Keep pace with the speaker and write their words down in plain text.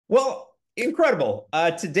Well, incredible.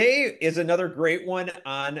 Today is another great one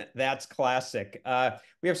on That's Classic.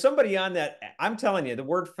 We have somebody on that I'm telling you, the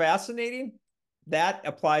word fascinating, that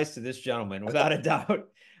applies to this gentleman without a doubt.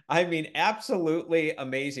 I mean, absolutely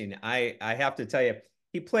amazing. I have to tell you,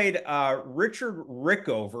 he played Richard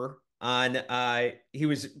Rickover on he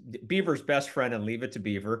was Beaver's best friend on Leave It to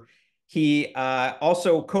Beaver. He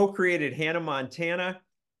also co-created Hannah Montana.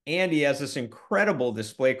 And he has this incredible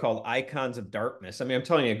display called Icons of Darkness. I mean, I'm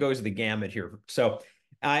telling you, it goes the gamut here. So,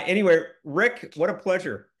 anyway, Rick, what a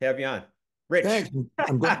pleasure to have you on. Thanks. Rich.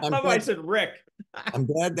 I'm glad. I love how I said Rick. I'm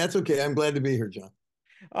glad. That's okay. I'm glad to be here, John.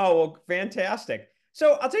 Oh, well, fantastic.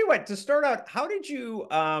 So I'll tell you what, to start out, how did you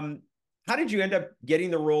end up getting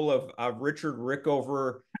the role of Richard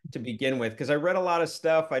Rickover to begin with? Because I read a lot of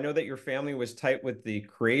stuff. I know that your family was tight with the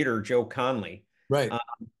creator, Joe Conley. Right. Uh,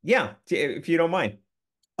 yeah, if you don't mind.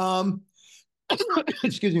 Um,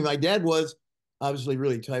 excuse me. My dad was obviously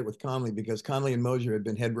really tight with Conley because Conley and Mosier had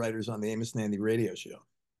been head writers on the Amos and Andy radio show.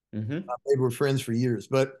 Hmm. They were friends for years.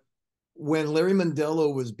 But when Larry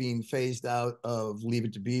Mondello was being phased out of Leave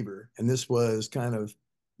It to Beaver, and this was kind of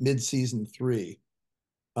mid-season three,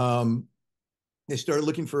 um, they started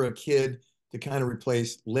looking for a kid to kind of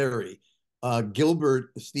replace Larry. Gilbert,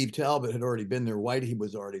 Steve Talbot had already been there. Whitey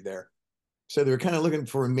was already there. So they were kind of looking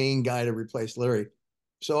for a main guy to replace Larry.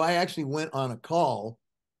 So I actually went on a call.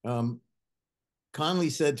 Um,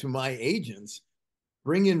 Conley said to my agents,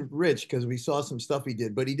 bring in Rich because we saw some stuff he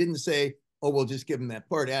did, but he didn't say, oh, we'll just give him that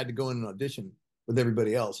part. I had to go in and audition with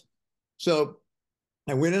everybody else. So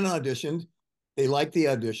I went and auditioned. They liked the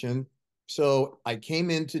audition. So I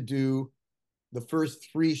came in to do the first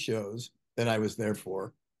three shows that I was there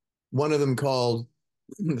for. One of them called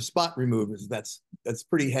The Spot Removers. That's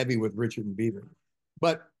pretty heavy with Richard and Beaver.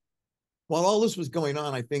 But while all this was going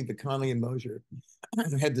on, I think that Conley and Mosier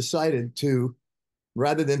had decided to,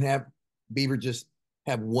 rather than have Beaver just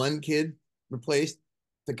have one kid replaced,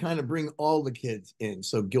 to kind of bring all the kids in.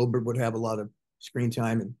 So Gilbert would have a lot of screen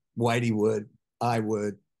time, and Whitey would, I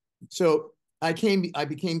would. So I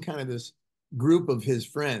became kind of this group of his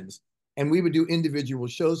friends, and we would do individual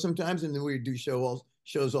shows sometimes, and then we would do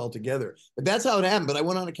shows all together. But that's how it happened. But I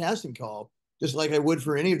went on a casting call, just like I would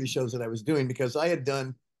for any of the shows that I was doing, because I had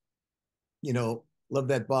done, Love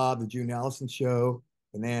That Bob, the June Allison Show,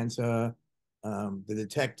 Bonanza, the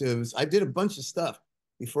Detectives. I did a bunch of stuff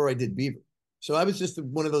before I did Beaver. So I was just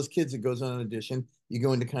one of those kids that goes on an audition. You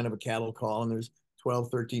go into kind of a cattle call, and there's 12,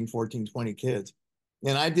 13, 14, 20 kids.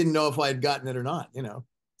 And I didn't know if I had gotten it or not.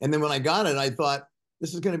 And then when I got it, I thought,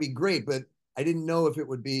 this is going to be great, but I didn't know if it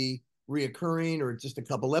would be reoccurring or just a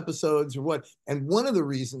couple episodes or what. And one of the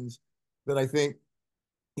reasons that I think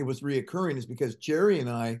it was reoccurring is because Jerry and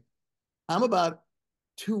I'm about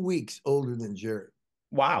 2 weeks older than Jerry.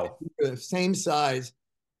 Wow. The same size,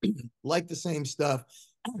 like the same stuff.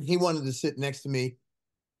 He wanted to sit next to me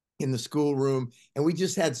in the schoolroom, and we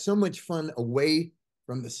just had so much fun away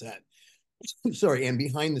from the set. Sorry, and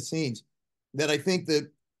behind the scenes, that I think that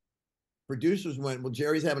producers went, well,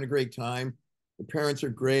 Jerry's having a great time. The parents are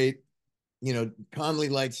great. Conley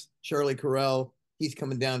likes Charlie Correll. He's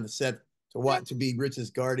coming down the set to be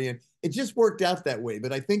Rich's guardian. It just worked out that way.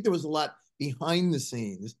 But I think there was a lot behind the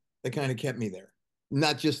scenes that kind of kept me there,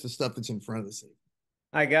 not just the stuff that's in front of the scene.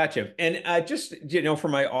 I got you. And just for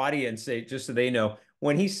my audience, just so they know,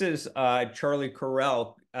 when he says Charlie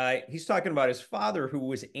Correll, he's talking about his father, who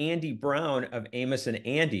was Andy Brown of Amos and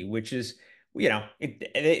Andy, which is,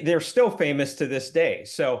 they're still famous to this day.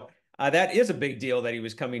 So that is a big deal that he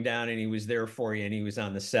was coming down and he was there for you and he was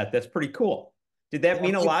on the set. That's pretty cool. Did that Yeah,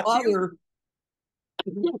 mean a my lot to you?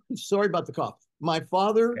 father, sorry about the cough. My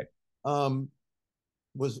father Okay.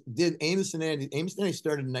 did Amos and Andy. Amos and Andy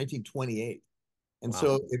started in 1928. And Wow.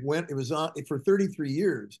 so it was on for 33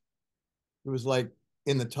 years. It was like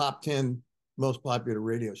in the top 10 most popular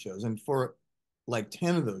radio shows. And for like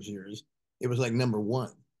 10 of those years, it was like number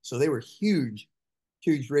one. So they were huge,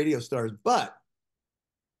 huge radio stars. But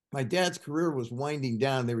my dad's career was winding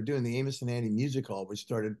down. They were doing the Amos and Andy Music Hall, which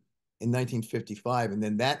started in 1955, and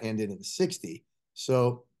then that ended in 60.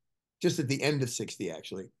 So just at the end of 60,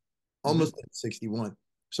 actually, Mhm. almost at 61.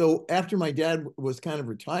 So after my dad was kind of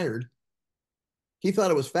retired, he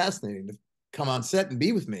thought it was fascinating to come on set and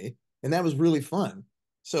be with me. And that was really fun.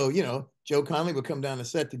 So, Joe Conley would come down the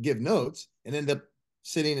set to give notes and end up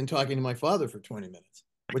sitting and talking to my father for 20 minutes,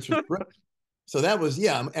 which was great. So that was,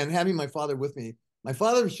 yeah. And having my father with me, my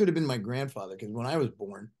father should have been my grandfather because when I was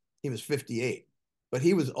born, he was 58, but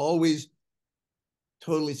he was always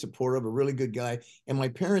totally supportive, a really good guy. And my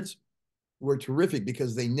parents were terrific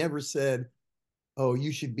because they never said, oh,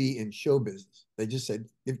 you should be in show business. They just said,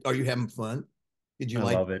 are you having fun? Did you I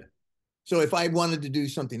like love it? it. So if I wanted to do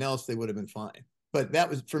something else, they would have been fine. But that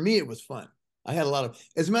was, for me, it was fun. I had a lot of,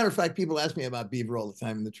 as a matter of fact, people ask me about Beaver all the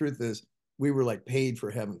time. And the truth is, we were like paid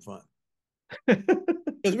for having fun.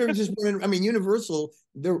 Because we were just, I mean, Universal,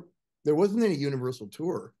 there wasn't any Universal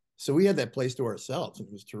tour. So we had that place to ourselves, and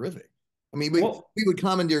it was terrific. I mean, Well, we would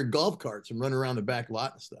commandeer golf carts and run around the back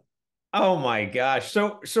lot and stuff. oh my gosh.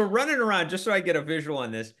 So running around, just so I get a visual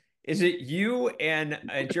on this, is it you and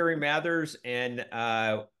Jerry Mathers and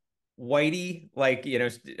Whitey, like,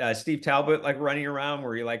 Steve Talbot, like running around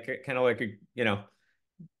where you like kind of like a,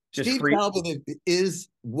 just Steve creep? Talbot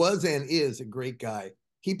was and is a great guy.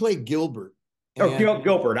 He played Gilbert, Oh, and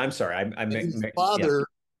Gilbert. I'm sorry. his Yeah. father,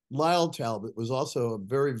 Lyle Talbot, was also a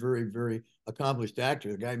very, very, very accomplished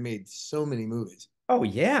actor. The guy made so many movies. Oh,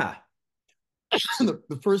 yeah.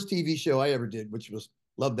 The first TV show I ever did, which was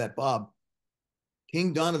Love That Bob,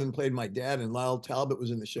 King Donovan played my dad, and Lyle Talbot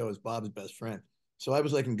was in the show as Bob's best friend. So I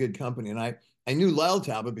was like in good company. And I knew Lyle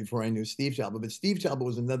Talbot before I knew Steve Talbot, but Steve Talbot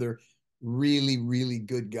was another really, really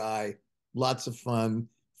good guy. Lots of fun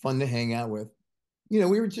to hang out with. We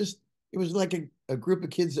were just, it was like a group of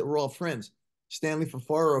kids that were all friends. Stanley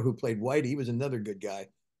Fafaro, who played Whitey, he was another good guy.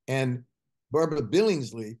 And Barbara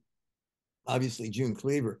Billingsley, obviously June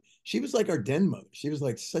Cleaver, she was like our den mother. She was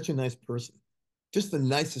like such a nice person, just the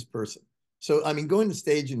nicest person. So, I mean, going to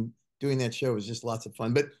stage and doing that show was just lots of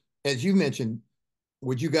fun. But as you mentioned,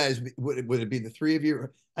 would you guys, would it be the three of you?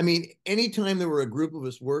 I mean, anytime there were a group of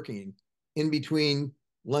us working in between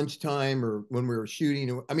lunchtime or when we were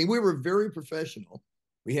shooting, I mean, we were very professional.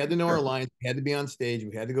 We had to know our Sure. lines. We had to be on stage.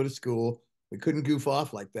 We had to go to school. We couldn't goof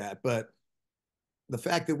off like that. But the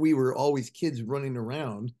fact that we were always kids running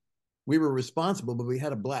around, we were responsible, but we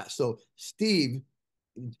had a blast. So Steve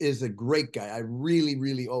is a great guy. I really,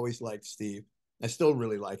 really always liked Steve. I still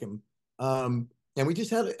really like him. And we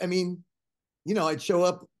just had, I mean, I'd show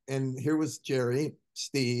up and here was Jerry,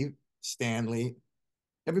 Steve, Stanley.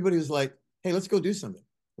 Everybody was like, hey, let's go do something.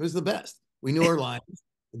 It was the best. We knew our lines.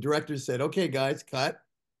 The directors said, okay, guys, cut,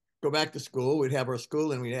 go back to school. We'd have our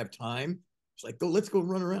school and we'd have time. It's like, let's go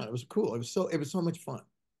run around. It was cool. It was so much fun.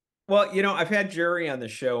 Well, I've had Jerry on the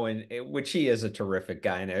show, and which he is a terrific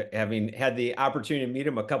guy, and having had the opportunity to meet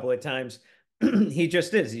him a couple of times, he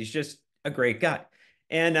just is. He's just a great guy.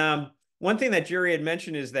 And one thing that Jerry had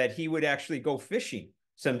mentioned is that he would actually go fishing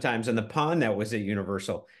sometimes in the pond that was at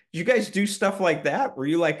Universal. Did you guys do stuff like that? Were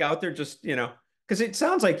you like out there just, because it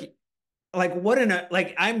sounds like what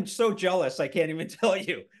like I'm so jealous I can't even tell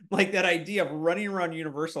you. Like that idea of running around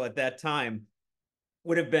Universal at that time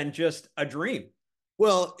would have been just a dream.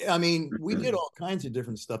 Well, I mean, we did all kinds of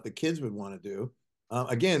different stuff that kids would want to do.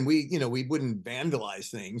 Again, we wouldn't vandalize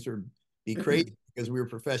things or be crazy because we were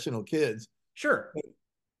professional kids. Sure.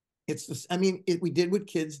 It's this, I mean, we did what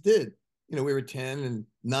kids did. We were 10 and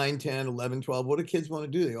 9, 10, 11, 12. What do kids want to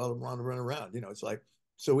do? They all want to run around. It's like,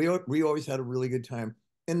 so we always had a really good time.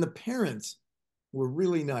 And the parents were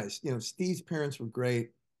really nice. Steve's parents were great.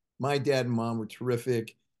 My dad and mom were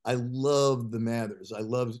terrific. I loved the Mathers. I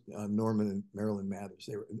loved Norman and Marilyn Mathers.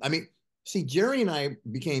 I mean, see, Jerry and I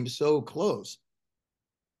became so close.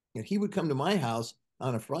 He would come to my house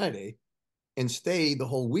on a Friday and stay the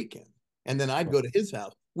whole weekend. And then I'd go to his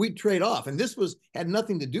house. We'd trade off. And this had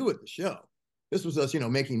nothing to do with the show. This was us,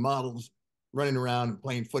 making models, running around and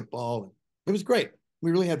playing football. And it was great. We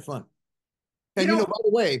really had fun. And, by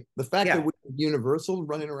the way, the fact that Yeah, we were Universal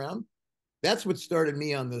running around, that's what started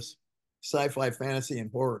me on this sci-fi, fantasy, and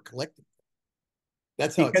horror collecting.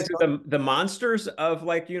 That's how it because of started. the monsters of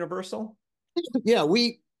like Universal. Yeah,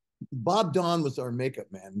 Bob Don was our makeup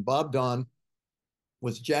man. Bob Don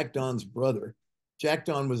was Jack Don's brother. Jack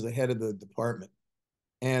Don was the head of the department.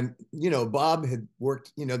 And, Bob had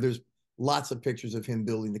worked, there's lots of pictures of him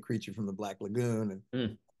building the creature from the Black Lagoon.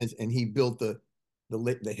 Mm. And he built the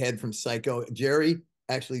head from Psycho. Jerry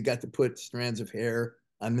actually got to put strands of hair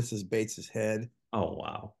on Mrs. Bates's head. Oh,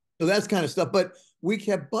 wow. So that's kind of stuff. But we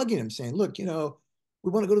kept bugging him saying, look, we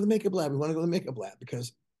want to go to the makeup lab. We want to go to the makeup lab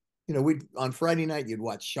because, we on Friday night, you'd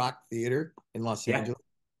watch Shock Theater in Los Yeah. Angeles.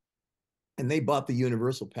 And they bought the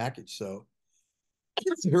Universal package. So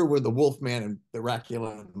here were the Wolfman and the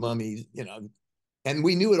Dracula and the mummies, and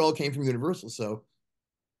we knew it all came from Universal. So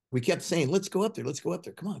we kept saying, let's go up there. Let's go up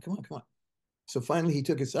there. Come on, come on, come on. So finally he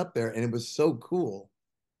took us up there and it was so cool,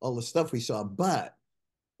 all the stuff we saw, but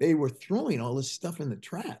they were throwing all this stuff in the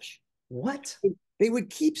trash. What? They would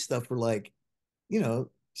keep stuff for like,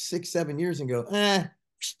 6, 7 years and go,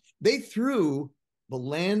 They threw the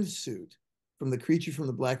land suit from the creature from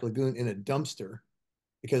the Black Lagoon in a dumpster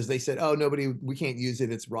because they said, oh, we can't use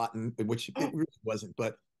it. It's rotten, which it really wasn't,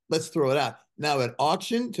 but let's throw it out. Now at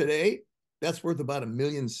auction today, That's worth about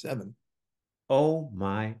 $1,700,000. Oh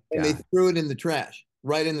my And they God. threw it in the trash,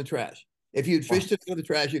 right in the trash. If you'd fished it out of the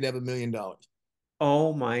trash, you'd have $1,000,000.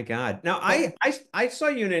 Oh my God. Now I saw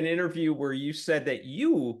you in an interview where you said that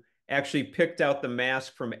you actually picked out the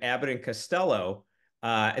mask from Abbott and Costello.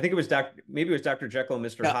 I think it was maybe it was Dr. Jekyll and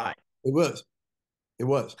Mr. Yeah, Hyde. it was. It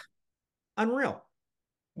was. Unreal.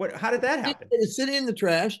 How did that It happen? was sitting in the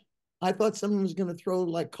trash. I thought someone was going to throw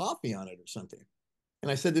like coffee on it or something. And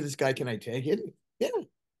I said to this guy, "Can I take it?" Yeah,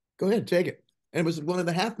 go ahead, take it. And it was one of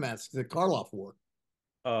the half masks that Karloff wore.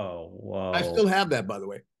 Oh, I whoa. still have that, by the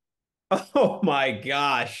way. Oh my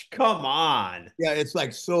gosh. Come on. Yeah, it's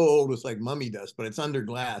like so old, it's like mummy dust, but it's under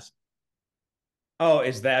glass. Oh,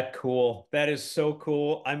 is that cool? That is so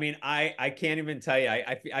cool. I mean, I can't even tell you.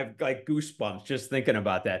 I've like goosebumps just thinking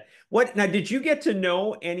about that. What now? Did you get to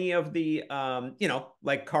know any of the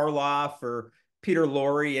like Karloff or Peter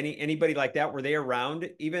Lorre, anybody like that? Were they around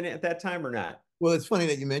even at that time or not? Well, it's funny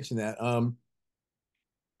that you mentioned that.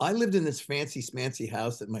 I lived in this fancy smancy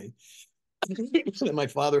house that my that my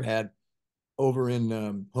father had over in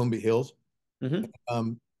Holmby Hills. Hmm.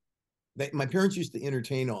 Um, my parents used to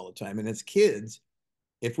entertain all the time, and as kids,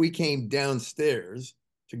 if we came downstairs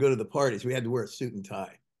to go to the parties, we had to wear a suit and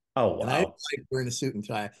tie. Oh And I didn't wow. like wearing a suit and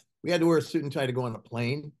tie. We had to wear a suit and tie to go on a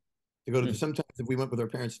plane, to go to the, Hmm. sometimes if we went with our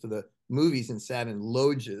parents to the movies and sat in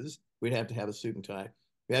loges, we'd have to have a suit and tie.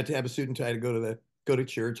 We had to have a suit and tie to go to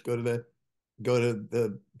church, go to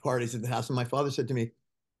the parties at the house. And my father said to me,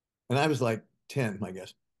 and I was like 10, I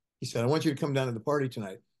guess. He said, "I want you to come down to the party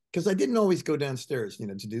tonight." Because I didn't always go downstairs, to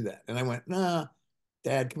do that. And I went, "Nah,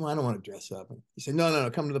 Dad, come on, I don't want to dress up." And he said, "No, no,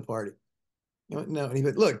 no, come to the party." No. And he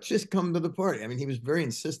went, "Look, just come to the party." I mean, he was very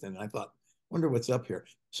insistent. And I thought, wonder what's up here.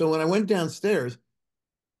 So when I went downstairs,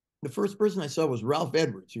 the first person I saw was Ralph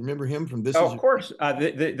Edwards. You remember him from This Oh, Is of Your course.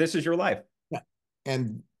 This is your life. Yeah.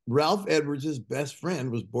 And Ralph Edwards's best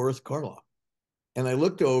friend was Boris Karloff. And I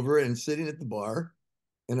looked over and sitting at the bar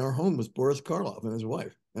in our home was Boris Karloff and his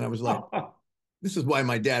wife. And I was like, this is why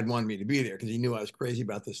my dad wanted me to be there because he knew I was crazy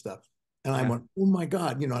about this stuff. And I Yeah. went, oh my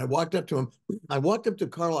God. I walked up to him. I walked up to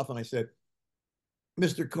Karloff and I said,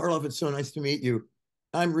 "Mr. Karloff, it's so nice to meet you.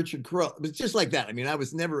 I'm Richard Karloff." It was just like that. I mean, I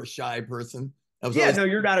was never a shy person. I was Yeah. always, No,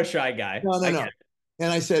 you're not a shy guy. no, no, I no. get it.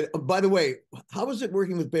 And I said, "Oh, by the way, how was it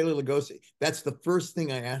working with Bela Lugosi?" That's the first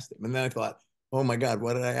thing I asked him. And then I thought, oh my God,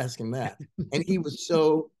 why did I ask him that? And he was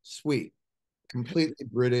so sweet, completely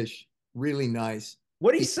British, really nice.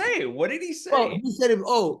 What did he He, say? What did he well, say? he said,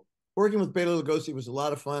 "Oh, working with Bela Lugosi was a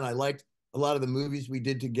lot of fun. I liked a lot of the movies we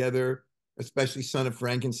did together, especially Son of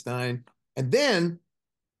Frankenstein." And then,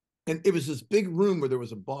 and it was this big room where there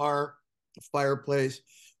was a bar, a fireplace,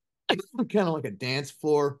 kind of like a dance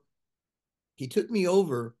floor. He took me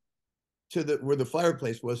over to the where the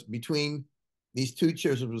fireplace was between these two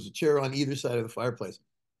chairs. There was a chair on either side of the fireplace.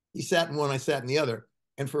 He sat in one, I sat in the other.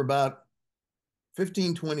 And for about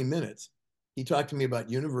 15, 20 minutes, he talked to me about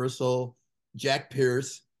Universal, Jack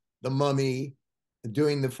Pierce, The Mummy,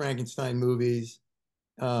 doing the Frankenstein movies.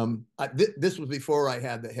 This was before I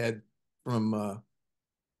had the head from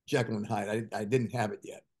Jekyll and Hyde. I didn't have it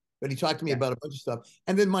yet. But he talked to me Yeah. about a bunch of stuff.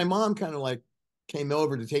 And then my mom kind of like came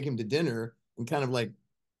over to take him to dinner and kind of like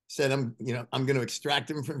said, I'm going to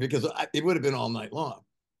extract him from because it would have been all night long.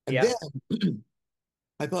 And Yeah. then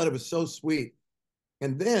I thought it was so sweet.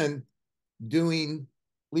 And then doing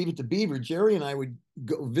Leave It to Beaver, Jerry and I would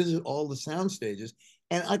go visit all the sound stages.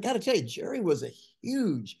 And I got to tell you, Jerry was a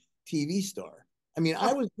huge TV star. I mean,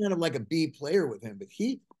 I Oh. was kind of like a B player with him, but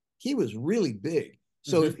he was really big.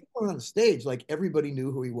 So if Hmm. he went on stage, like everybody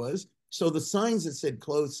knew who he was. So the signs that said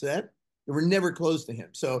closed set, they were never closed to him.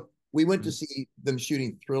 So we went to see them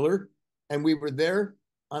shooting Thriller, and we were there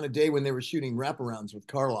on a day when they were shooting wraparounds with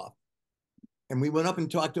Karloff. And we went up and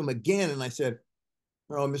talked to him again, and I said,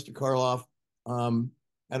 "Oh, Mr. Karloff,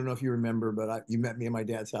 I don't know if you remember, but you met me at my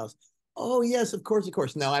dad's house." "Oh, yes, of course, of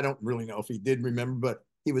course." Now, I don't really know if he did remember, but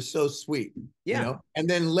he was so sweet, Yeah. And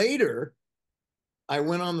then later, I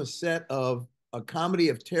went on the set of A Comedy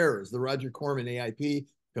of Terrors, the Roger Corman AIP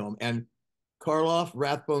film, and Karloff,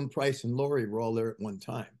 Rathbone, Price, and Lorre were all there at one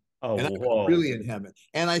time. Oh, And I was whoa. really in heaven.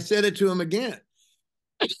 And I said it to him again.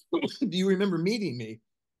 "Do you remember meeting me?"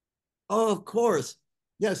 "Oh, of course.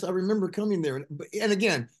 Yes, I remember coming there." And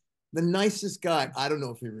again, the nicest guy. I don't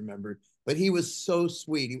know if he remembered, but he was so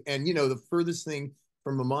sweet. And the furthest thing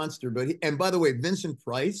from a monster. And by the way, Vincent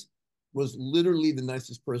Price was literally the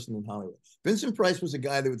nicest person in Hollywood. Vincent Price was a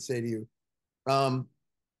guy that would say to you, um,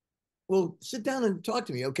 "Well, sit down and talk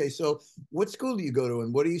to me. Okay, so what school do you go to,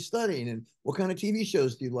 and what are you studying, and what kind of TV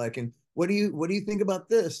shows do you like, and what do you think about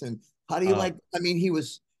this, and how do you Oh, like?" I mean, he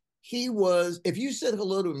was he was, if you said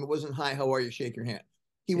hello to him, it wasn't hi, how are you, shake your hand.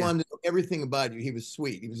 He Yeah. wanted to know everything about you. He was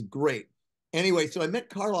sweet. He was great. Anyway, so I met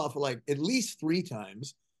Karloff like at least 3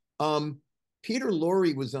 times. Um, Peter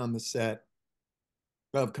Lorre was on the set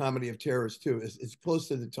of Comedy of Terrors too. It's close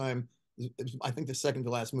to the time. It was, I think, the second to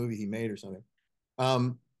last movie he made or something.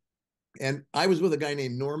 Um, and I was with a guy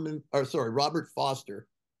named Robert Foster,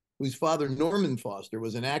 whose father, Norman Foster,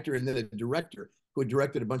 was an actor and then a director who had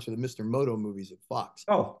directed a bunch of the Mr. Moto movies at Fox.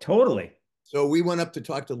 Oh, totally. So we went up to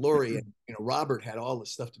talk to Lorre, and Robert had all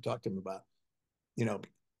this stuff to talk to him about. You know,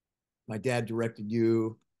 my dad directed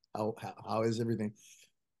you. How is everything?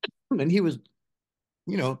 And he was,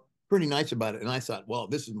 pretty nice about it. And I thought, well,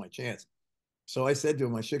 this is my chance. So I said to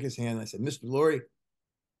him, I shook his hand. And I said, Mr. Lorre,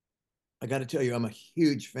 I got to tell you, I'm a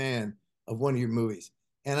huge fan of one of your movies.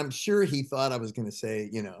 And I'm sure he thought I was going to say,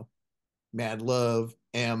 Mad Love,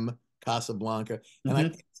 M, Casablanca. And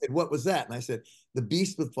I said, what was that? And I said, The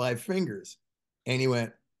Beast with Five Fingers. And he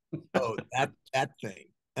went, oh, that thing.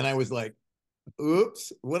 And I was like,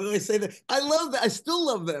 oops, what did I say? That I love that. I still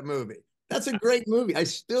love that movie. That's a great movie. I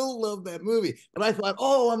still love that movie. But I thought,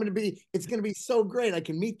 oh, it's going to be so great. I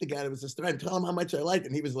can meet the guy that was a star and tell him how much I liked it.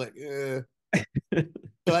 And he was like,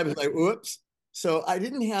 So I was like, whoops. So I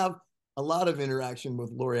didn't have a lot of interaction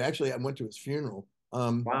with Lorre. Actually, I went to his funeral.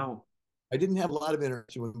 Wow. I didn't have a lot of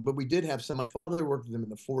interaction with him, but we did have some. My father worked with him in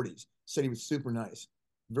the 40s, said he was super nice,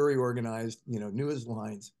 very organized, knew his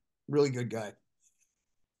lines, really good guy.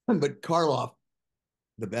 But Karloff,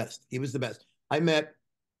 the best. He was the best. I met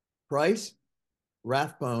Price,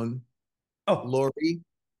 Rathbone, Oh, Lorre,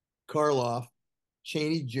 Karloff,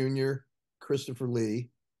 Chaney Jr., Christopher Lee.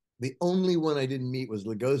 The only one I didn't meet was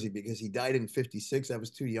Lugosi because he died in 56. I was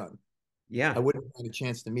too young. yeah. I wouldn't have had a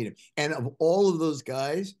chance to meet him. And of all of those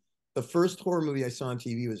guys, the first horror movie I saw on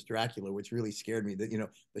TV was Dracula, which really scared me. That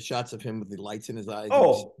the shots of him with the lights in his eyes.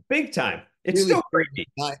 Oh, big time. It's really still creepy.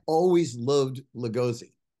 I always loved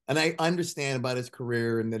Lugosi, and I understand about his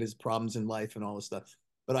career and that his problems in life and all this stuff.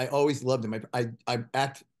 But I always loved him. I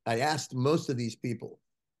asked most of these people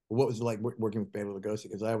what was it like working with Bela Lugosi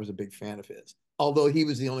because I was a big fan of his. Although he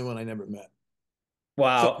was the only one I never met. So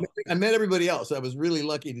Wow. I met everybody else. I was really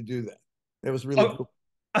lucky to do that. It was really Oh, cool.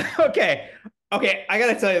 okay. Okay. I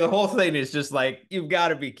gotta tell you, the whole thing is just like, you've got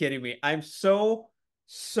to be kidding me. I'm so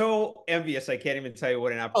envious. I can't even tell you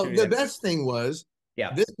what an Oh, opportunity the that. best thing was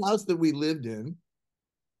Yeah. this house that we lived in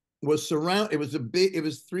was surrounded. It was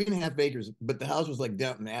 3.5 acres, but the house was like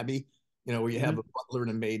Downton Abbey, where you have a butler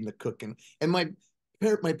and a maid and a cook. And my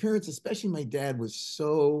parents, especially my dad, was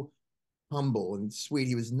so humble and sweet.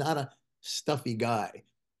 He was not a stuffy guy,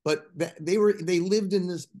 but they lived in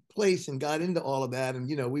this place and got into all of that. And,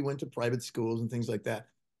 we went to private schools and things like that.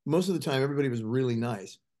 Most of the time, everybody was really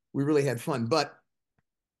nice. We really had fun, but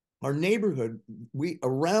our neighborhood,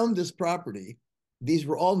 around this property, these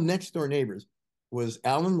were all next door neighbors, was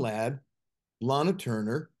Alan Ladd, Lana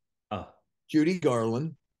Turner, Oh, Judy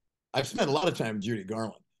Garland. I've spent a lot of time with Judy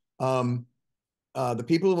Garland. Um, the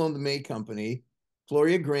people who owned the May Company,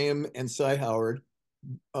 Gloria Graham and Cy Howard,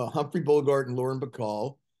 Humphrey Bogart and Lauren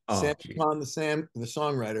Bacall, Sam oh, gee. Kahn, the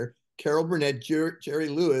songwriter, Carol Burnett, Jerry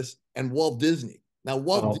Lewis, and Walt Disney. Now,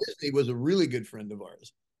 Walt Oh, Disney was a really good friend of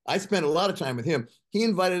ours. I spent a lot of time with him. He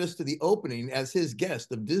invited us to the opening as his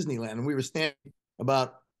guest of Disneyland, and we were standing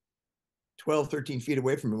about 12, 13 feet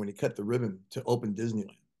away from him when he cut the ribbon to open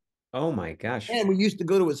Disneyland. oh my gosh. And we used to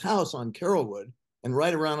go to his house on Carrollwood and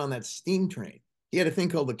ride around on that steam train. He had a thing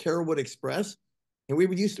called the Carrollwood Express. And we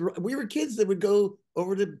were kids that would go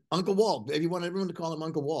over to Uncle Walt. If you want everyone to call him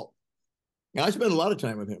Uncle Walt. Yeah, I spent a lot of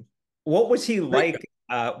time with him. What was he Great like?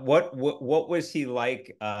 guy. What was he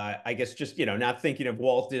like? I guess just, not thinking of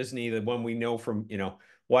Walt Disney, the one we know from,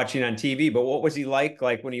 watching on TV, but what was he like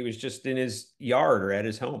when he was just in his yard or at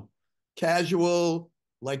his home? Casual,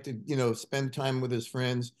 liked to, spend time with his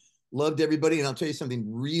friends, loved everybody. And I'll tell you something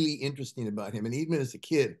really interesting about him. And even as a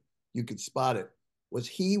kid, you could spot it, was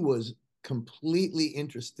he was completely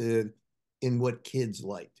interested in what kids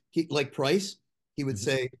liked. Like Price, he would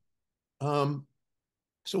say,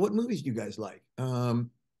 so what movies do you guys like? Well,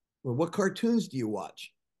 what cartoons do you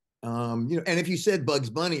watch? And if you said Bugs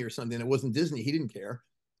Bunny or something, it wasn't Disney, he didn't care.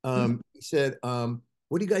 He said,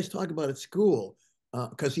 what do you guys talk about at school?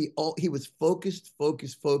 Because he was focused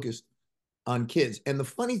on kids. And the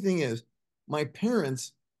funny thing is, my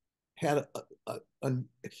parents had a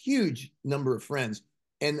huge number of friends,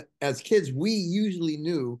 and as kids, we usually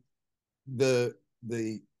knew the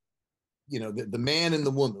the man and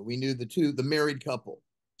the woman. We knew the married couple.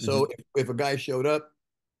 So if a guy showed up,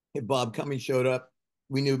 if Bob Cummings showed up,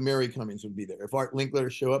 we knew Mary Cummings would be there. If Art Linkletter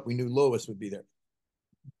showed up, we knew Lois would be there.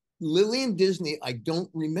 Lillian Disney, I don't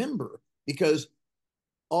remember because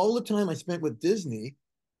all the time I spent with Disney,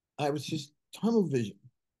 I was just tunnel vision.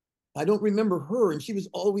 I don't remember her, and she was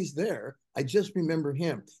always there. I just remember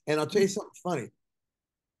him. And I'll tell you something funny.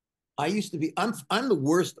 I used to be, I'm the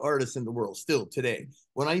worst artist in the world still today.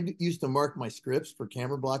 When I used to mark my scripts for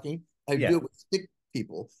camera blocking, I'd Yeah. do it with stick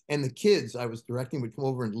people. And the kids I was directing would come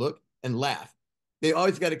over and look and laugh. They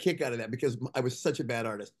always got a kick out of that because I was such a bad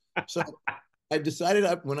artist. So I decided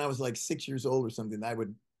when I was like 6 years old or something, I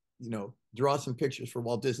would, draw some pictures for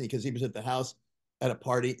Walt Disney because he was at the house at a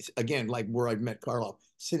party, again, like where I met Karloff,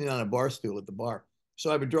 sitting on a bar stool at the bar.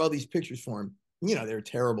 So I would draw these pictures for him. They were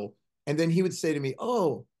terrible. And then he would say to me,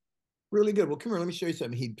 "Oh, really good. Well, come here, let me show you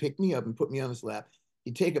something." He'd pick me up and put me on his lap.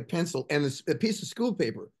 He'd take a pencil and a piece of school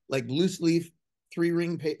paper, like loose leaf,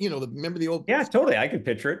 3-ring paper. Remember the old. Yeah, totally. I can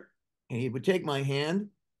picture it. And he would take my hand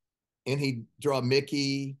and he'd draw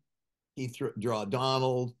Mickey, he'd draw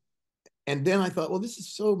Donald. And then I thought, well, this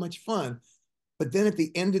is so much fun. But then at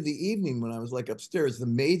the end of the evening, when I was like upstairs, the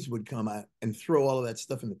maids would come out and throw all of that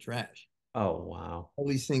stuff in the trash. Oh, wow. All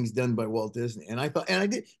these things done by Walt Disney. And I thought, and I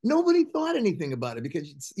did, nobody thought anything about it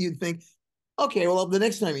because you'd think, okay, well, the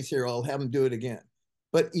next time he's here, I'll have him do it again.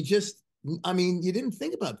 But you didn't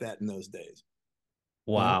think about that in those days.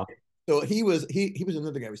 Wow. So he was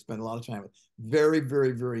another guy we spent a lot of time with. Very,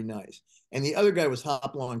 very, very nice. And the other guy was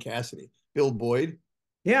Hopalong Cassidy, Bill Boyd.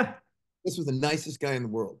 Yeah. This was the nicest guy in the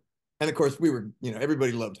world. And of course, we were,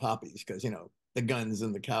 everybody loved Hoppies because, the guns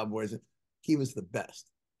and the cowboys. He was the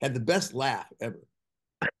best. Had the best laugh ever.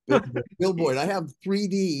 Bill Boyd. I have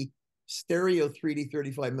 3D, stereo 3D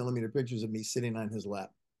 35 millimeter pictures of me sitting on his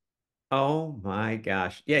lap. Oh my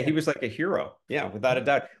gosh. Yeah, he was like a hero. Yeah, without a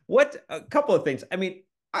doubt. A couple of things. I mean,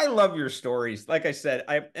 I love your stories. Like I said,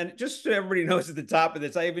 and just so everybody knows at the top of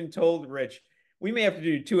this, I even told Rich we may have to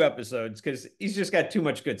do 2 episodes because he's just got too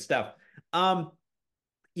much good stuff.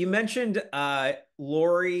 You mentioned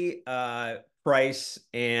Lorre, Price,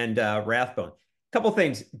 and Rathbone. Couple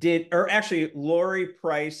things. Lorre,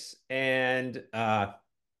 Price, and and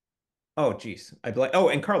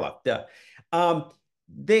Karloff. Duh.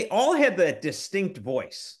 They all had that distinct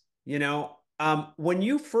voice. When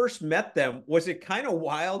you first met them, was it kind of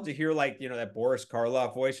wild to hear that Boris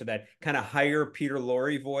Karloff voice or that kind of higher Peter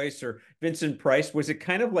Lorre voice or Vincent Price? Was it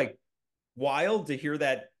kind of like wild to hear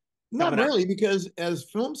that? Not really, because as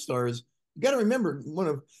film stars, you got to remember one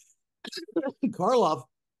of Karloff,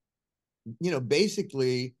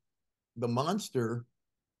 basically the monster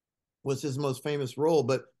was his most famous role.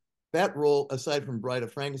 But that role, aside from Bride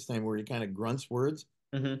of Frankenstein, where he kind of grunts words,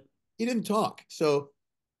 he didn't talk. So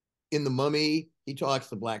in The Mummy, he talks,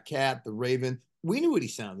 The Black Cat, The Raven. We knew what he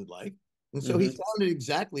sounded like. And so he sounded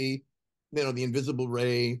exactly, The Invisible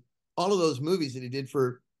Ray, all of those movies that he did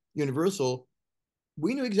for Universal.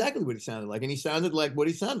 We knew exactly what he sounded like. And he sounded like what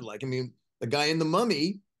he sounded like. I mean, the guy in The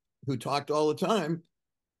Mummy who talked all the time,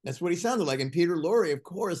 that's what he sounded like. And Peter Lorre, of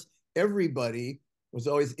course, everybody was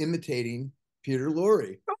always imitating Peter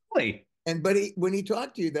Lorre. Totally. But when he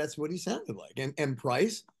talked to you, that's what he sounded like. And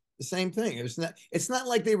Price, the same thing. It's not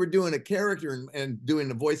like they were doing a character and doing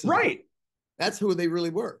the voices. Right. That's who they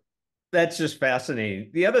really were. That's just fascinating.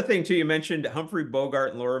 The other thing too, you mentioned Humphrey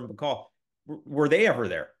Bogart and Lorre and Bacall. Were they ever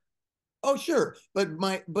there? Oh, sure. But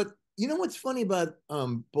you know what's funny about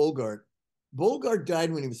Bogart? Bogart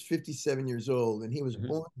died when he was 57 years old, and he was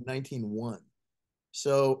born in 1901.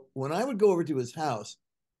 So when I would go over to his house,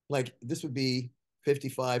 like this would be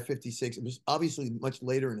 55, 56. It was obviously much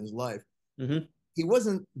later in his life. He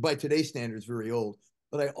wasn't, by today's standards, very old,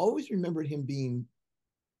 but I always remembered him being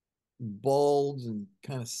bald and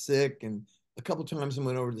kind of sick. And a couple times I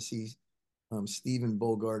went over to see Stephen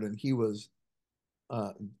Bogart, and he was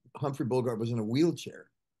Humphrey Bogart was in a wheelchair.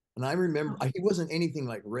 And I remember he wasn't anything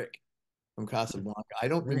like Rick from Casablanca. I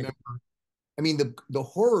don't remember. I mean, the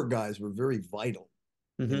horror guys were very vital.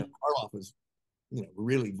 Karloff was,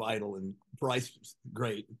 really vital, and Price was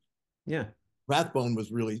great. Yeah. Rathbone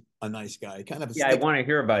was really a nice guy. I want to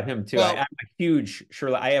hear about him too. I'm a huge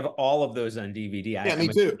Sherlock. I have all of those on DVD. Me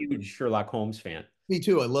too. A huge Sherlock Holmes fan. Me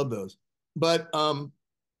too. I love those. But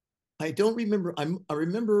I don't remember. I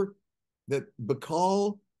remember that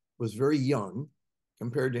Bacall was very young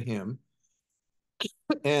compared to him,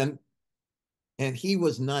 and he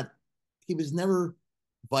was never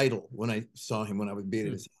vital when I saw him when I would be at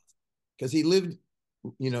his house, because he lived,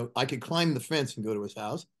 I could climb the fence and go to his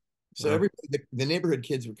house. So everybody, the neighborhood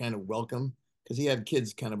kids were kind of welcome because he had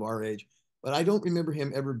kids kind of our age. But I don't remember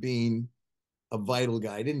him ever being a vital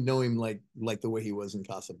guy. I didn't know him like the way he was in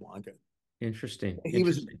Casablanca. Interesting. He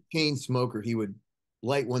was a chain smoker. He would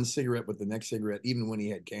light one cigarette with the next cigarette, even when he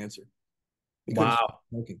had cancer. Wow.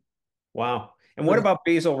 Wow. And what Pretty. about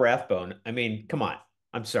Basil Rathbone? I mean, come on.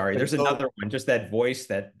 I'm sorry. There's So another one. Just that voice,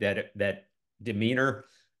 that demeanor.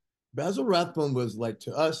 Basil Rathbone was like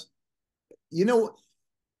to us, you know,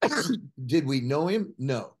 did we know him?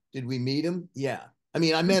 No. Did we meet him? Yeah. I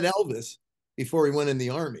mean, I met Elvis before he went in the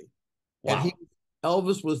army, and he Wow.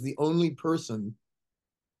 Elvis was the only person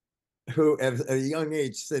who, at a young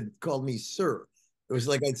age, called me sir. It was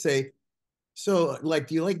like I'd say, so, like,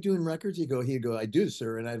 do you like doing records? He'd go, I do,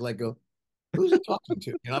 sir, and I'd like go, who's he talking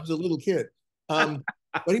to? I was a little kid, but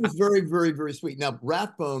he was very, very, very sweet. Now,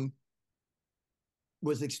 Rathbone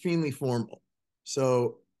was extremely formal,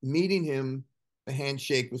 so meeting him, the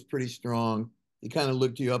handshake was pretty strong. He kind of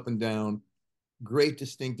looked you up and down. Great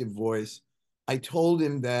distinctive voice. I told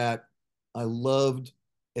him that I loved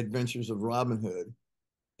Adventures of Robin Hood,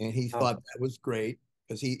 and he Oh, thought that was great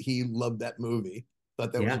because he loved that movie.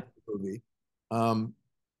 Thought that was a yeah. good movie. Um,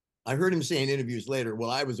 I heard him say in interviews later, "Well,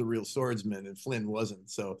 I was a real swordsman and Flynn wasn't,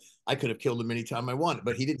 so I could have killed him anytime I wanted."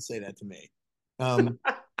 But he didn't say that to me. Um,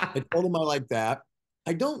 I told him I like that.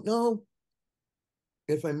 I don't know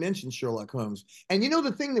if I mentioned Sherlock Holmes. And you know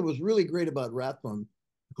the thing that was really great about Rathbone,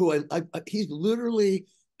 who he's literally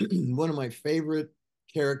one of my favorite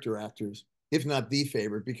character actors, if not the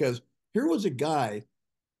favorite, because here was a guy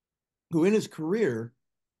who in his career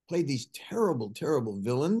played these terrible, terrible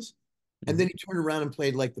villains, and then Mhm. he turned around and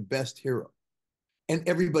played like the best hero, and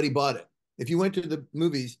everybody bought it. If you went to the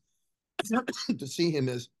movies to see him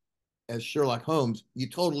as Sherlock Holmes, you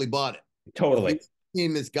totally bought it. If you Totally. see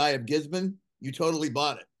him as Guy of Gisborne, you totally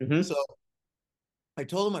bought it. So Hmm. I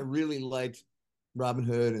told him I really liked Robin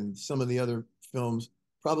Hood and some of the other films,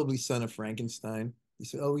 probably Son of Frankenstein. He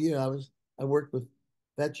said, "Oh yeah, I worked with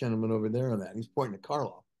that gentleman over there on that." And he's pointing to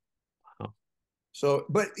Karloff. Wow. So,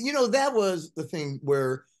 but that was the thing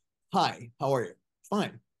where, hi, how are you?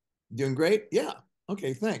 Fine. Doing great? Yeah.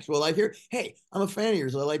 Okay, thanks. Well, hey, I'm a fan of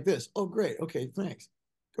yours. I like this. Oh, great. Okay, thanks.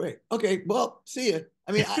 Great. Okay, well, see you.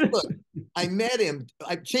 I mean, look, I met him.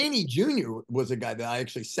 Chaney Jr. was a guy that I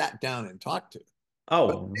actually sat down and talked to. But Oh,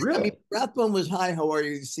 I mean, really? Rathbone was, hi, how are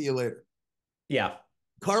you? See you later. Yeah.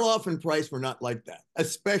 Karloff and Price were not like that,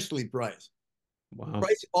 especially Price. Wow.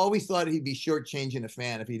 Price always thought he'd be shortchanging a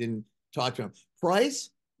fan if he didn't talk to him.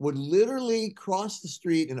 Price would literally cross the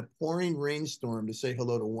street in a pouring rainstorm to say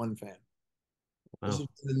hello to one fan. This is Wow.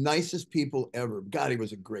 the nicest people ever. God, he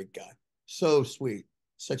was a great guy. So sweet.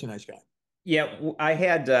 Such a nice guy. Yeah, I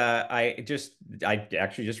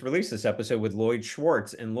actually just released this episode with Lloyd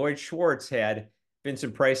Schwartz, and Lloyd Schwartz had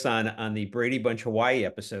Vincent Price on the Brady Bunch Hawaii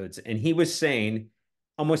episodes, and he was saying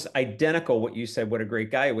almost identical what you said, what a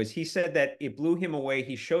great guy he was. He said that it blew him away.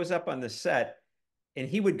 He shows up on the set and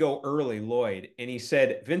he would go early, Lloyd, and he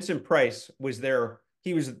said Vincent Price was there.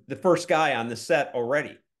 He was the first guy on the set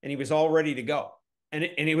already, and he was all ready to go. And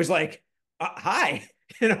he was like, "Hi,"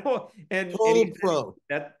 and Total he said pro.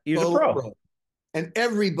 that he was a Total pro. pro. And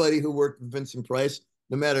everybody who worked with Vincent Price,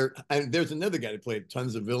 no matter, and there's another guy that played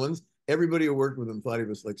tons of villains. Everybody who worked with him thought he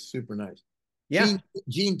was like super nice. Yeah,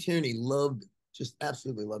 Gene Tierney loved him, just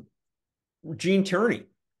absolutely loved him. Gene Tierney,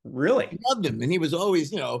 really. He loved him. And he was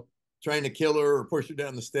always, trying to kill her or push her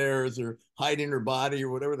down the stairs or hide in her body or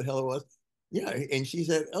whatever the hell it was. Yeah. And she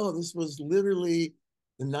said, "Oh, this was literally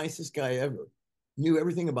the nicest guy ever. Knew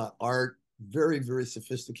everything about art, very, very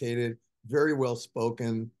sophisticated, very well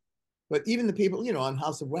spoken. But even the people, on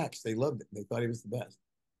House of Wax, they loved it. They thought he was the best.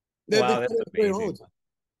 They Wow, thought that's he was great all the amazing. time.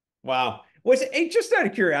 Wow. Was it just out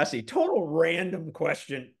of curiosity, total random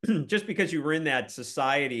question, just because you were in that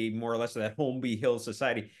society, more or less that Holmby Hill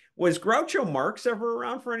society, was Groucho Marx ever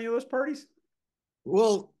around for any of those parties?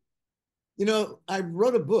 Well, I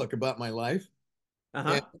wrote a book about my life,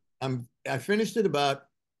 and Uh-huh. I finished it about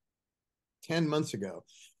 10 months ago.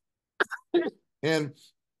 And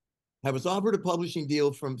I was offered a publishing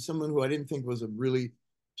deal from someone who I didn't think was a really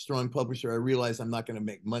strong publisher. I realized I'm not going to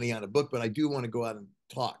make money on a book, but I do want to go out and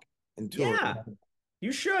talk and tour. Yeah,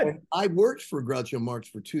 you should. And I worked for Groucho Marx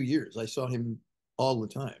for 2 years. I saw him all the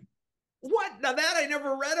time. What? Now that I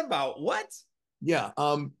never read about. What? Yeah.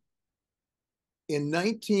 In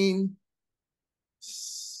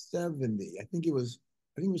 1970, I think it was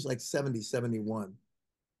like 70, 71.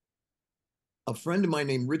 A friend of mine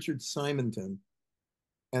named Richard Simonton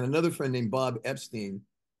and another friend named Bob Epstein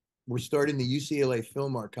were starting the UCLA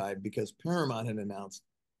Film Archive because Paramount had announced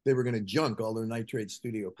they were going to junk all their nitrate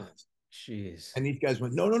studio prints. Jeez. And these guys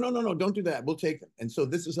went, no, no, no, no, no, don't do that. We'll take them. And so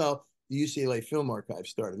this is how the UCLA Film Archive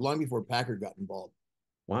started, long before Packard got involved,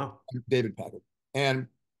 Wow. David Packard. And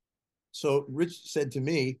so Rich said to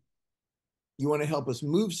me, "You want to help us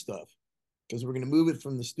move stuff? Because we're going to move it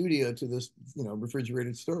from the studio to this,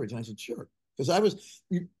 refrigerated storage." And I said, "Sure."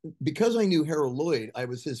 because I knew Harold Lloyd, I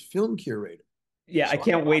was his film curator. Yeah, I So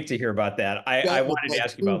can't wait to hear about that. I dealt with wanted to like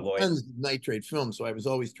ask you about Lloyd. tons of nitrate film. So I was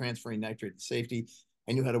always transferring nitrate to safety.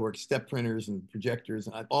 I knew how to work step printers and projectors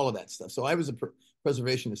and all of that stuff. So I was a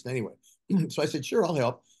preservationist anyway. So I said, sure, I'll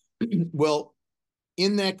help. Well,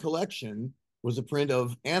 in that collection was a print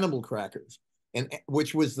of Animal Crackers, and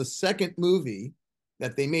which was the second movie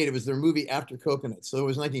that they made. It was their movie after Coconut. So it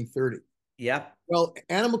was 1930. Yeah. Well,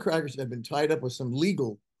 Animal Crackers had been tied up with some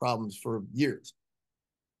legal problems for years.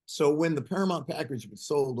 So when the Paramount package was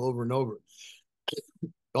sold over and over,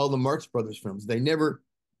 all the Marx Brothers films, they never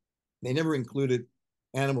included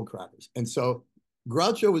Animal Crackers. And so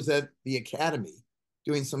Groucho was at the Academy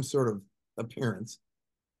doing some sort of appearance.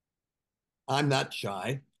 I'm not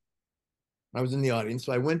shy. I was in the audience,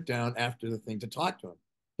 so I went down after the thing to talk to him.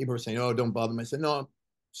 People were saying, "Oh, don't bother him." I said, "No."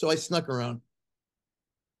 So I snuck around,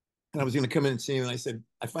 and I was going to come in and see him. And I said,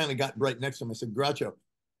 I finally got right next to him. I said, "Groucho,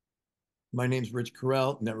 my name's Rich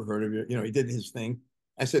Correll. Never heard of you." You know, he did his thing.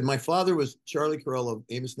 I said, "My father was Charlie Correll of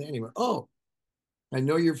Amos and Andy." He went, "Oh, I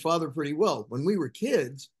know your father pretty well. When we were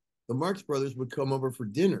kids, the Marx Brothers would come over for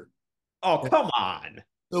dinner." Oh, come on.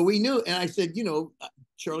 So we knew. And I said,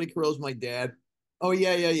 Charlie Correll's my dad. "Oh,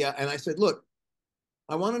 yeah, yeah, yeah." And I said, "Look,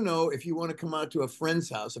 I want to know if you want to come out to a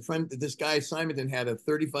friend's house." This guy, Simonton, had a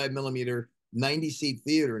 35 millimeter 90-seat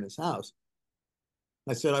theater in his house.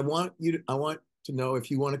 I said, I want to know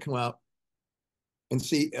if you want to come out and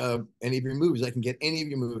see any of your movies. I can get any of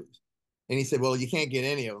your movies. And he said, "Well, you can't get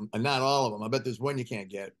any of them, and not all of them. I bet there's one you can't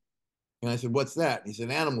get." And I said, "What's that?" And he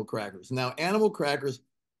said, "Animal Crackers." Now, Animal Crackers,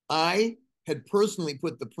 I had personally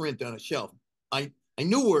put the print on a shelf. I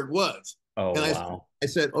knew where it was. Oh, And wow. I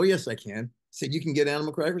said, "Oh, yes, I can." He said, "You can get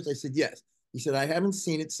Animal Crackers?" I said, "Yes." He said, "I haven't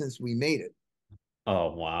seen it since we made it." Oh,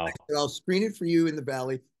 I wow. said, "I'll screen it for you in the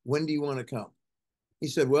Valley. When do you want to come?" He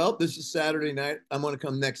said, "Well, this is Saturday night. I'm going to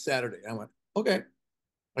come next Saturday." I went, "Okay."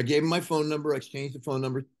 I gave him my phone number. I exchanged the phone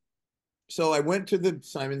number. So I went to the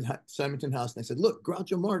Simonton house and I said, "Look,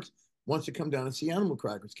 Groucho Marx wants to come down and see Animal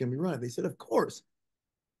Crackers. Can we run it?" They said, "Of course."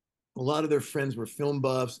 A lot of their friends were film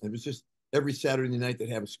buffs. And it was just every Saturday night they'd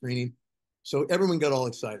have a screening. So everyone got all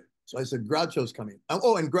excited. So I said, "Groucho's coming."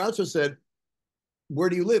 Oh, and Groucho said, "Where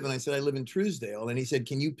do you live?" And I said, "I live in Truesdale." And he said,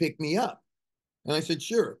 "Can you pick me up?" And I said,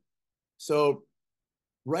 "Sure." So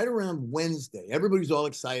right around Wednesday, everybody's all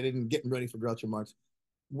excited and getting ready for Groucho Marx.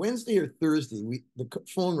 Wednesday or Thursday, the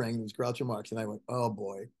phone rang. It was Groucho Marx, and I went, "Oh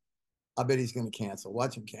boy, I bet he's going to cancel.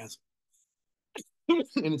 Watch him cancel."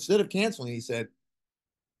 And instead of canceling,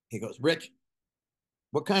 he goes, "Rich,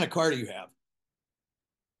 what kind of car do you have?"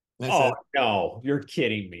 And Oh, no, you're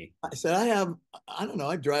kidding me. I said, I don't know,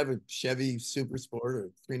 I drive a Chevy Super Sport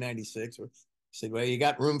or 396. He said, "Well, you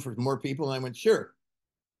got room for more people?" And I went, "Sure."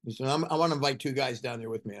 He said, I want to invite two guys down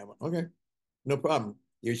there with me." I went, "Okay, no problem.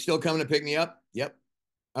 You're still coming to pick me up?" "Yep."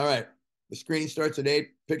 "All right. The screening starts at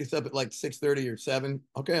 8. Pick us up at like 6:30 or 7.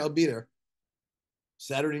 Okay, I'll be there."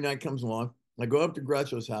 Saturday night comes along. I go up to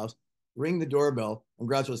Groucho's house, ring the doorbell, and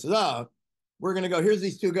Groucho says, "We're going to go. Here's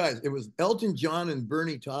these two guys." It was Elton John and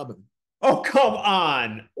Bernie Taupin. Oh, come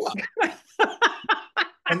on. Yeah.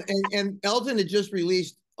 And Elton had just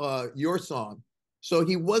released Your Song. So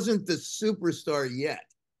he wasn't the superstar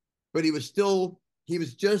yet, but he was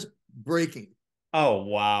just breaking. Oh, I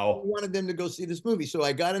wow. wanted them to go see this movie. So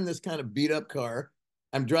I got in this kind of beat up car.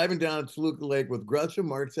 I'm driving down to Toluca Lake with Groucho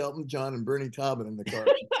Marx, Elton John, and Bernie Taupin in the car.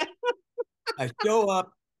 I show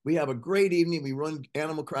up. We have a great evening. We run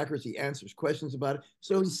Animal Crackers. He answers questions about it.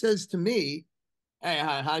 So he says to me, "Hey,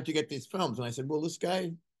 how'd you get these films?" And I said, "Well, this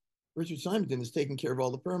guy, Richard Simonton, is taking care of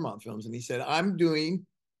all the Paramount films." And he said, "I'm doing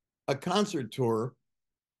a concert tour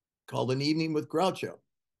called An Evening with Groucho.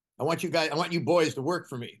 I want you boys to work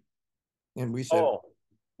for me." And we said, Oh, "Okay,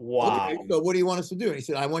 wow. so what do you want us to do?" And he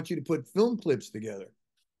said, "I want you to put film clips together."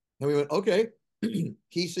 And we went, "Okay."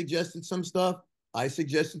 He suggested some stuff. I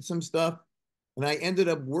suggested some stuff. And I ended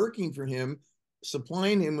up working for him,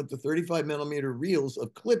 supplying him with the 35 millimeter reels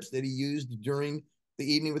of clips that he used during the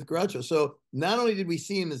Evening with Groucho. So not only did we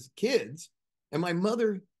see him as kids, and my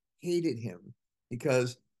mother hated him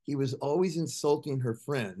because he was always insulting her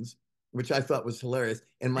friends, which I thought was hilarious.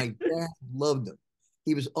 And my dad loved him.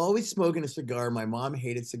 He was always smoking a cigar. My mom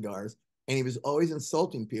hated cigars, and he was always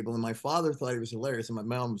insulting people. And my father thought he was hilarious. And my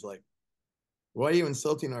mom was like, "Why are you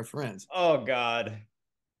insulting our friends?" Oh, God.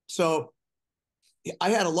 So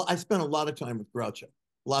I spent a lot of time with Groucho,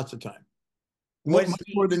 lots of time, Was much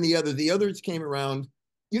he? more than the other. The others came around.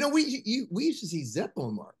 We used to see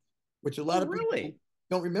Zeppo Marx, which a lot Oh, of people really?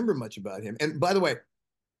 don't remember much about him. And by the way,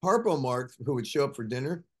 Harpo Marx, who would show up for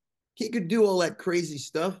dinner, he could do all that crazy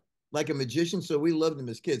stuff like a magician. So we loved him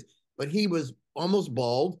as kids. but he was almost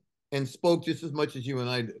bald and spoke just as much as you and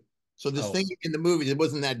I did. So this Oh, thing in the movies, it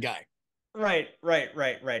wasn't that guy. right.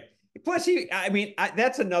 Plus, I mean,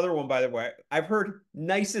 that's another one, by the way. I've heard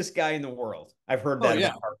nicest guy in the world. I've heard Oh that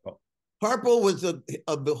yeah, about Harpo. Harpo was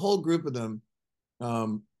of the whole group of them.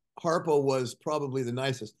 Um, Harpo was probably the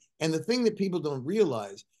nicest. And the thing that people don't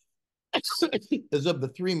realize is of the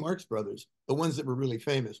three Marx brothers, the ones that were really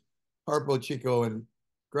famous, Harpo, Chico, and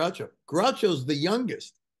Groucho. Groucho's the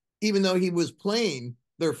youngest, even though he was playing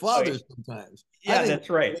their Oh, yeah. fathers sometimes. I Yeah, think that's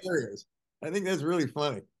right. that's hilarious. I think that's really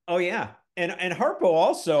funny. Oh yeah. And Harpo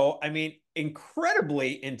also, I mean,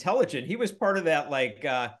 incredibly intelligent. He was part of that like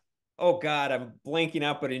oh God, I'm blanking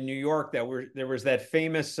out, but in New York there was that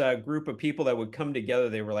famous group of people that would come together.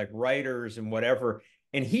 They were like writers and whatever.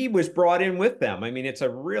 And he was brought in with them. I mean, it's a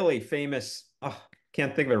really famous, oh,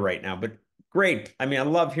 can't think of it right now, but great. I mean, I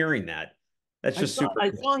love hearing that. That's just super I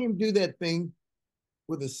cool. saw him do that thing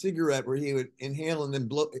with a cigarette where he would inhale and then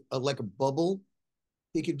blow like a bubble.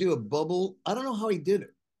 He could do a bubble. I don't know how he did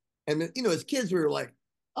it. And you know, as kids, we were like,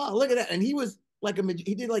 "Oh, look at that!" And he was like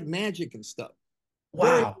he did like magic and stuff.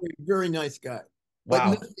 Very, Wow. very, very nice guy, but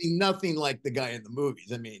Wow. nothing like the guy in the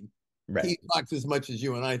movies. I mean, Right. he talks as much as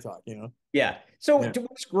you and I talk. You know? Yeah. So Yeah.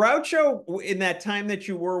 was Groucho in that time that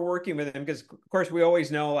you were working with him? Because of course we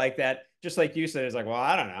always know like that, just like you said, it's like, well,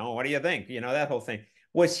 I don't know. What do you think? You know, that whole thing.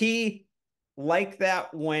 Was he like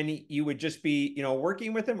that when you would just be,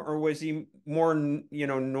 working with him, or was he more,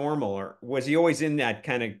 normal, or was he always in that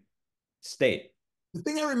kind of state? The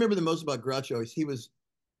thing I remember the most about Groucho is he was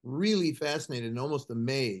really fascinated and almost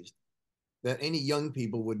amazed that any young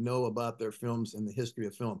people would know about their films and the history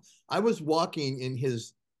of film. I was walking in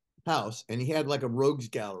his house and he had like a rogues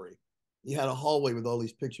gallery. He had a hallway with all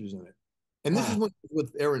these pictures in it. And this is Wow.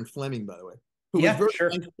 with Erin Fleming, by the way, who was Yeah, very sure.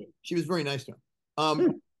 nice to him. She was very nice to him.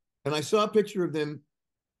 Hmm. And I saw a picture of them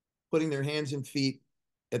putting their hands and feet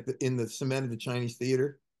in the cement of the Chinese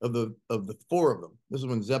theater of the four of them. This is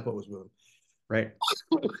when Zeppo was with them. Right.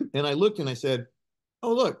 And I looked and I said,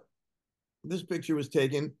 "Oh, look, this picture was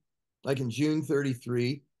taken like in June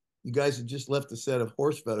 33. You guys had just left the set of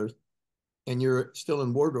Horse Feathers and you're still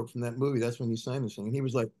in wardrobe from that movie. That's when you signed this thing." And he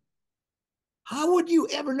was like, "How would you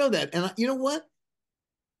ever know that?" And you know what?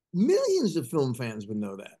 Millions of film fans would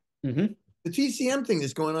know that. Hmm. The TCM thing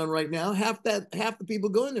that's going on right now, half the people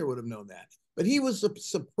going there would have known that. But he was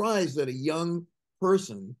surprised that a young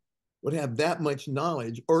person would have that much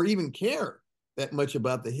knowledge or even care that much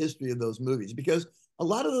about the history of those movies, because a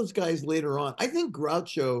lot of those guys later on, I think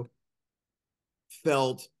Groucho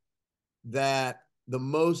felt that the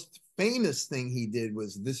most famous thing he did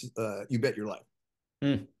was this, You Bet Your Life.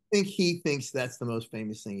 Mm. I think he thinks that's the most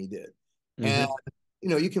famous thing he did. And, Hmm. you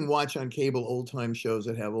know, you can watch on cable old time shows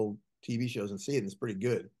that have old TV shows and see it, and it's pretty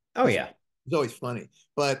good. Oh He's, yeah. he's always funny.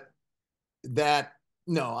 But that,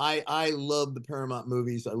 no, I love the Paramount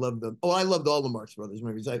movies. I loved all the Marx Brothers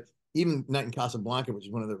movies. Even Night in Casablanca, which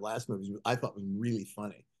is one of their last movies, I thought was really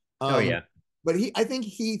funny. Oh Um, yeah. but I think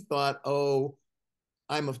he thought, oh,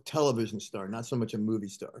 I'm a television star, not so much a movie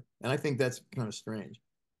star. And I think that's kind of strange.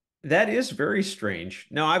 That is very strange.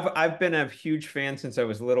 No, I've been a huge fan since I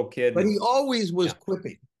was a little kid, But and he always was yeah.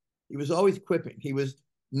 quipping. He was always quipping. He was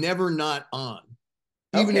never not on,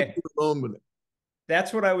 even if Okay. you were alone with him.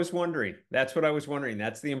 That's what I was wondering. That's what I was wondering.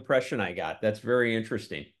 That's the impression I got. That's very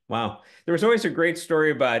interesting. Wow. There was always a great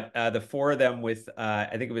story about the four of them with, I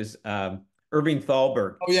think it was Irving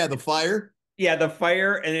Thalberg. Oh yeah, the fire. Yeah, the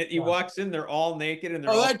fire, and he Yeah. walks in, they're all naked and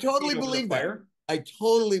they're Oh, all I totally cooking over the believe that. fire. I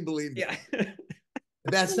totally believe that. Yeah.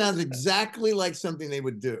 That sounds exactly like something they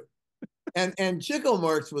would do. And Chico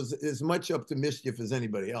Marx was as much up to mischief as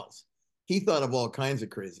anybody else. He thought of all kinds of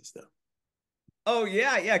crazy stuff. Oh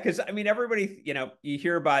yeah. Because I mean, everybody, you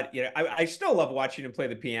hear about, I still love watching him play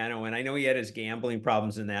the piano, and I know he had his gambling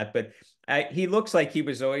problems in that, but he looks like he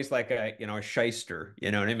was always like a shyster. You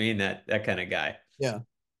know what I mean? That kind of guy. Yeah,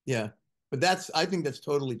 yeah. But I think that's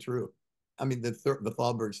totally true. I mean, the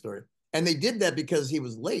Thalberg story, and they did that because he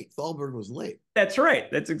was late. Thalberg was late. That's right.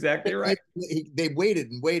 That's exactly right. They waited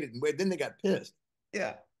and waited and waited. Then they got pissed.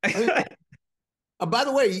 Yeah. I mean, by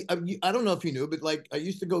the way, I don't know if you knew, but like I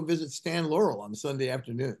used to go visit Stan Laurel on Sunday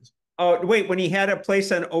afternoons. Oh, wait, when he had a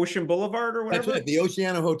place on Ocean Boulevard or That's whatever? right, the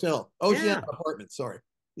Oceana Hotel, Oceana Yeah. Apartment. Sorry,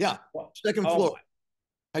 yeah, second Oh floor.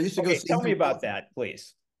 my. I used to go Okay, see tell me him about often. that,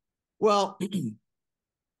 please. Well,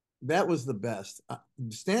 that was the best.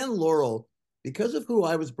 Stan Laurel, because of who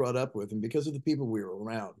I was brought up with and because of the people we were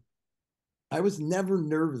around, I was never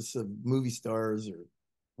nervous of movie stars or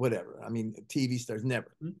whatever. I mean, TV stars,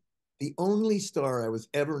 never. The only star I was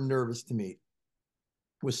ever nervous to meet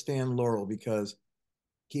was Stan Laurel because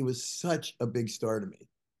he was such a big star to me.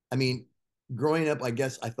 I mean, growing up, I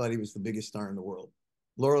guess I thought he was the biggest star in the world.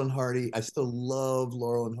 Laurel and Hardy, I still love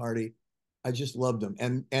Laurel and Hardy. I just loved them.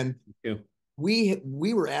 And we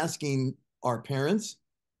were asking our parents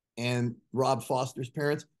and Rob Foster's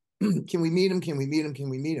parents, can we meet him? Can we meet him? Can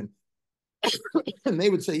we meet him? And they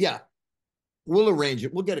would say, yeah, we'll arrange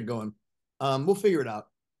it. We'll get it going. We'll figure it out.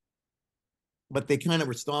 But they kind of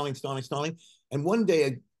were stalling. And one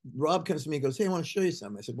day, Rob comes to me and goes, hey, I want to show you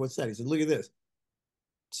something. I said, what's that? He said, look at this.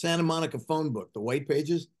 Santa Monica phone book, the white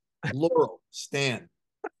pages, Laurel, Stan.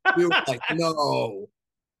 We were like, no.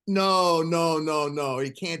 He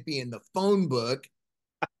can't be in the phone book.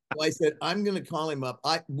 So I said, I'm going to call him up.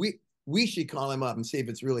 We should call him up and see if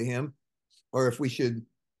it's really him, or if we should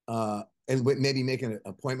and maybe make an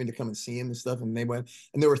appointment to come and see him and stuff. And they went,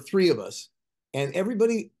 and there were three of us, and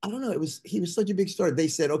everybody, I don't know, he was such a big star. They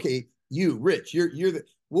said, okay, you, Rich,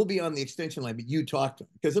 we'll be on the extension line, but you talk to him,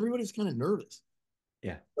 because everybody's kind of nervous.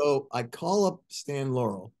 Yeah. So I call up Stan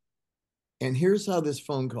Laurel, and here's how this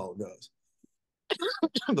phone call goes.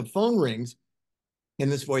 The phone rings,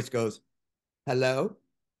 and this voice goes, hello?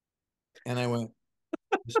 And I went,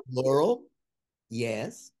 Mr. Laurel?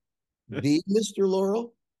 Yes. The Mr.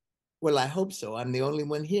 Laurel? Well, I hope so. I'm the only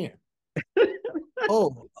one here.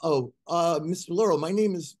 Mr. Laurel, my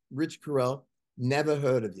name is Rich Correll. Never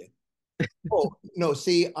heard of you. Oh, no,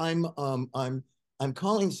 see, I'm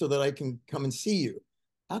calling so that I can come and see you.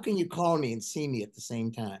 How can you call me and see me at the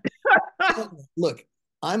same time? Look,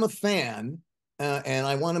 I'm a fan, and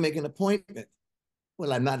I want to make an appointment.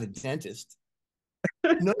 Well, I'm not a dentist.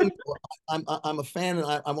 No, I'm a fan,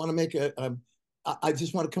 and I want to make I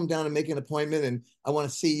just want to come down and make an appointment, and I want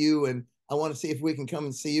to see you, and I want to see if we can come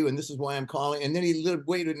and see you, and this is why I'm calling. And then he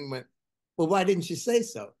waited and went, well, why didn't you say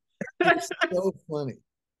so? It's so funny.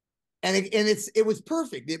 And it was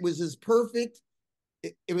perfect. It was as perfect.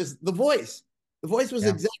 It was the voice. The voice was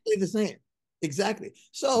exactly the same. Exactly.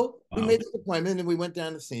 So we made this appointment, and we went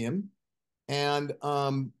down to see him, and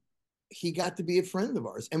he got to be a friend of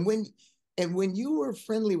ours. And when you were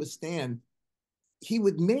friendly with Stan, he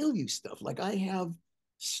would mail you stuff. Like, I have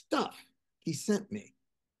stuff he sent me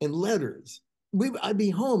in letters. I'd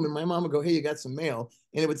be home, and my mom would go, hey, you got some mail?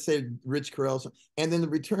 And it would say Rich Correll. And then the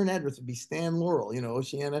return address would be Stan Laurel,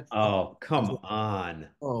 Oceana. Oh, come on.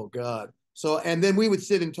 Oh, God. So, and then we would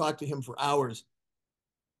sit and talk to him for hours.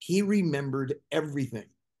 He remembered everything.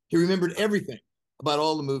 He remembered everything about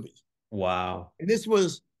all the movies. Wow. And this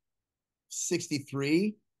was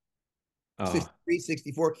 63, 63,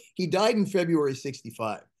 64. He died in February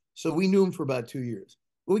 65. So we knew him for about 2 years.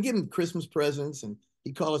 But we give him Christmas presents, and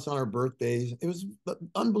he'd call us on our birthdays. It was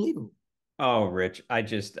unbelievable. Oh, Rich, I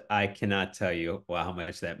cannot tell you how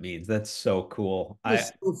much that means. That's so cool. It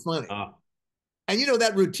was so funny. And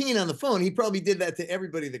that routine on the phone, he probably did that to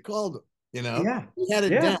everybody that called him. Yeah. He had it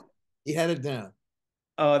down. He had it down.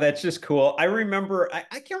 Oh, that's just cool. I remember,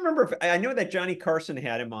 I can't remember if I know that Johnny Carson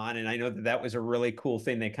had him on, and I know that was a really cool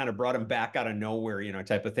thing. They kind of brought him back out of nowhere,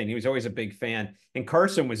 type of thing. He was always a big fan, and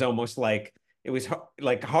Carson was almost like, it was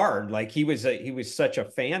like hard, like he was such a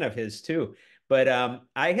fan of his too. But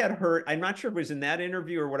I had heard, I'm not sure if it was in that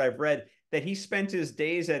interview or what I've read, that he spent his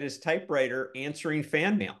days at his typewriter answering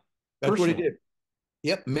fan mail. That's what he did.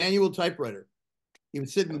 Yep, manual typewriter. He would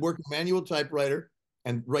sit and work a manual typewriter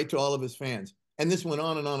and write to all of his fans. And this went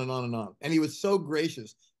on and on and on and on. And he was so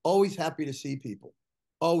gracious, always happy to see people.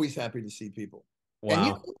 Always happy to see people.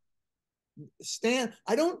 Wow. And Stan,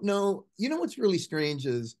 I don't know, what's really strange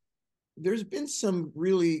is there's been some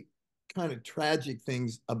really kind of tragic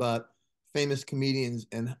things about famous comedians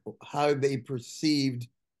and how they perceived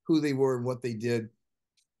who they were and what they did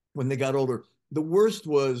when they got older. The worst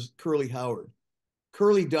was Curly Howard.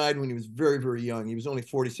 Curly died when he was very, very young. He was only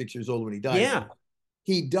 46 years old when he died. Yeah.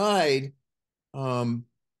 He died.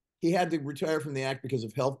 He had to retire from the act because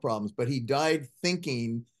of health problems, but he died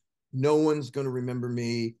thinking, no one's going to remember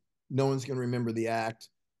me. No one's going to remember the act.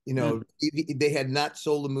 They had not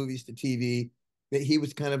sold the movies to TV. That he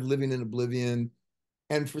was kind of living in oblivion.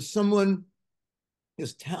 And for someone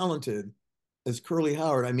as talented as Curly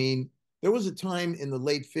Howard, I mean, there was a time in the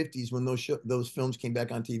late 50s when those films came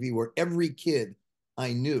back on TV where every kid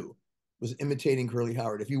I knew was imitating Curly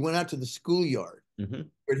Howard. If you went out to the schoolyard, you'd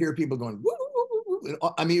hear people going, woo, woo, woo, woo.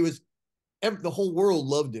 I mean, it was the whole world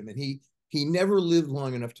loved him, and he never lived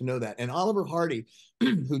long enough to know that. And Oliver Hardy,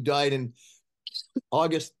 who died in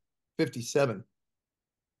August 57,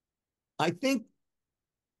 I think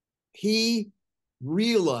he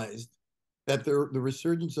realized that the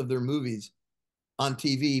resurgence of their movies on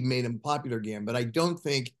TV made him popular again, but I don't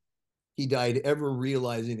think he died ever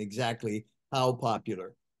realizing exactly how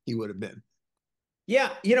popular he would have been.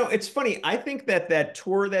 Yeah, it's funny. I think that that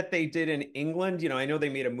tour that they did in England, I know they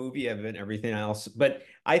made a movie of it and everything else, but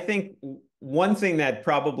I think one thing that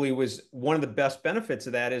probably was one of the best benefits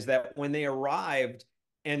of that is that when they arrived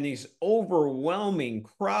and these overwhelming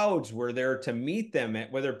crowds were there to meet them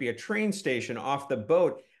at whether it be a train station, off the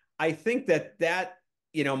boat, I think that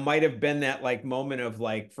might have been that like moment of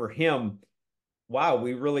like for him, wow,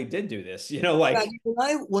 we really did do this, Yeah, like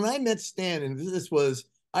when I met Stan, and this was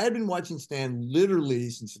I had been watching Stan literally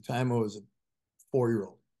since the time I was a 4 year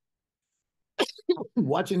old,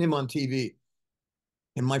 watching him on TV.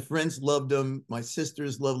 And my friends loved him. My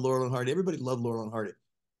sisters loved Laurel and Hardy. Everybody loved Laurel and Hardy.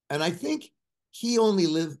 And I think he only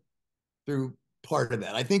lived through part of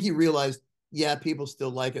that. I think he realized, yeah, people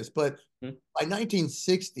still like us. But Mhm. by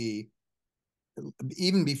 1960,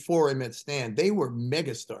 even before I met Stan, they were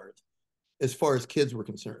megastars as far as kids were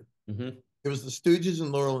concerned. Mhm. It was the Stooges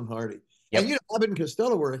and Laurel and Hardy. And, Yep, Abbott and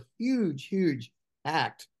Costello were a huge, huge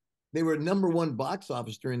act. They were #1 box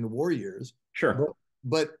office during the war years. But, sure.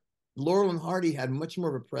 but Laurel and Hardy had much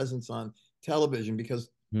more of a presence on television because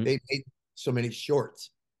Mhm. they made so many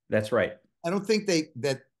shorts. That's right. I don't think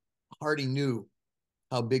that Hardy knew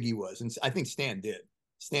how big he was. And I think Stan did.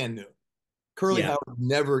 Stan knew. Yeah. Curly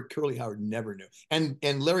Howard never knew.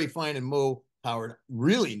 And Larry Fine and Mo Howard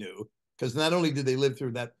really knew, because not only did they live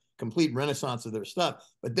through that complete renaissance of their stuff,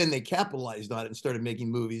 but then they capitalized on it and started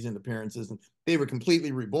making movies and appearances, and they were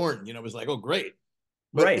completely reborn. It was like, oh great.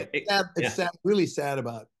 But Right. it's Yeah. sad, really sad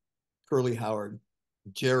about Curly Howard.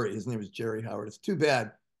 Jerry, his name was Jerry Howard. It's too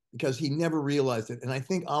bad because he never realized it. And I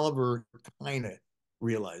think Oliver kind of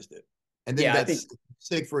realized it. And then he Yeah, I got think.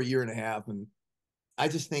 sick for a year and a half. And I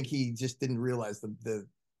just think he just didn't realize the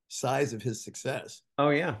size of his success. Oh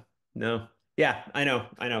yeah. No. Yeah, I know.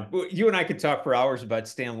 I know. You and I could talk for hours about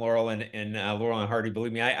Stan Laurel and Laurel and Hardy.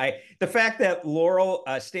 Believe me, the fact that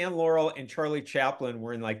Stan Laurel and Charlie Chaplin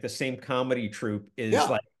were in like the same comedy troupe is Yeah,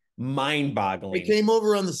 like they mind-boggling. came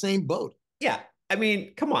over on the same boat. Yeah, I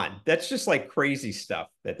mean, come on, that's just like crazy stuff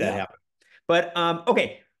that Yeah. happened. But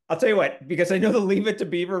okay, I'll tell you what, because I know the Leave It to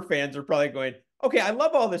Beaver fans are probably going, okay, I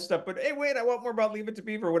love all this stuff, but hey, wait, I want more about Leave It to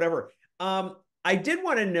Beaver, whatever. I did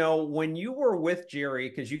want to know when you were with Jerry,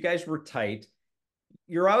 because you guys were tight,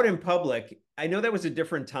 you're out in public. I know that was a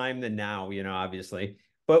different time than now, obviously.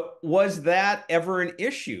 But was that ever an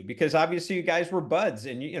issue? Because obviously you guys were buds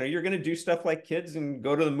and you're going to do stuff like kids and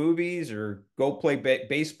go to the movies or go play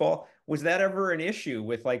baseball. Was that ever an issue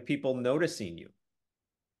with like people noticing you?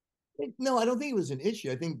 No, I don't think it was an issue.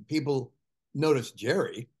 I think people noticed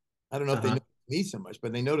Jerry. I don't know if they Uh-huh. noticed me so much,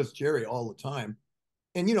 but they noticed Jerry all the time.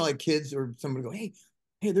 And like kids or somebody go, hey,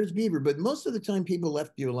 there's Beaver. But most of the time, people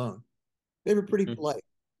left you alone. They were pretty Mhm. polite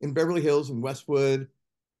in Beverly Hills and Westwood,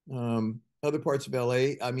 other parts of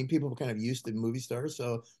LA. I mean, people were kind of used to movie stars,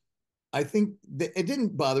 so I think that it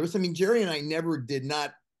didn't bother us. I mean, Jerry and I never did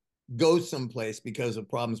not go someplace because of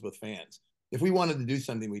problems with fans. If we wanted to do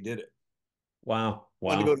something, we did it. Wow. We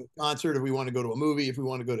wanted to go Wow. to a concert, if we want to go to a movie, if we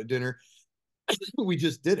want to go to dinner, we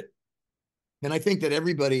just did it. And I think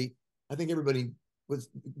everybody was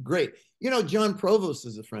great. John Provost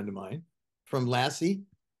is a friend of mine from Lassie.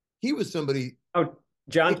 He was somebody, Oh, in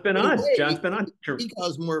John's been a on. John's way, been on. he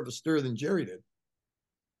caused more of a stir than Jerry did.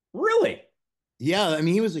 Really? Yeah, I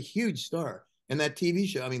mean, he was a huge star. And that TV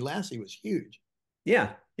show, I mean, Lassie was huge.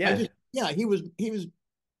 Yeah. Yeah. Yeah, he was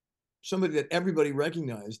somebody that everybody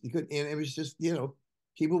recognized. He could, and it was just,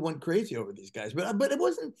 people went crazy over these guys. But it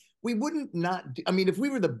wasn't. We wouldn't not. I mean, if we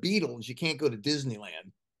were the Beatles, you can't go to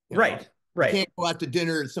Disneyland. You know, Right. you Right. can't go out to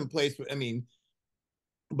dinner at some place. I mean,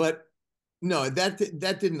 but no, that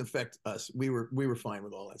didn't affect us. We were fine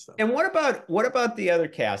with all that stuff. And what about the other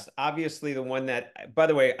cast? Obviously, the one that, by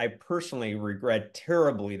the way, I personally regret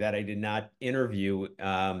terribly that I did not interview,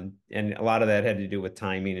 and a lot of that had to do with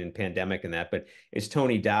timing and pandemic and that. But is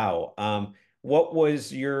Tony Dow? What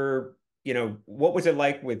was what was it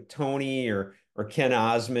like with Tony or Ken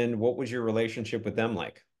Osmond? What was your relationship with them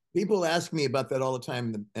like? People ask me about that all the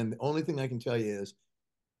time, and the only thing I can tell you is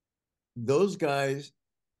those guys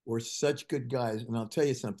were such good guys. And I'll tell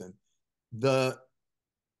you something. The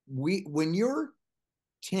we when you're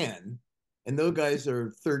 10 and those guys are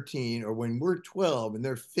 13, or when we're 12 and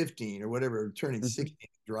they're 15 or whatever, turning Mhm. 16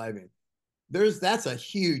 driving, that's a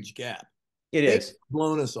huge gap. It They've is.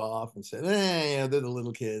 blown us off and said, they're the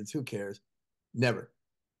little kids, who cares? Never.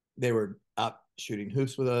 They were out shooting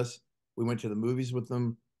hoops with us. We went to the movies with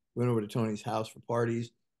them. We went over to Tony's house for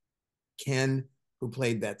parties. Ken, who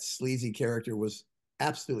played that sleazy character, was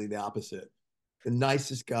absolutely the opposite. The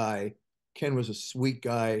nicest guy. Ken was a sweet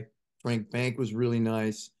guy. Frank Bank was really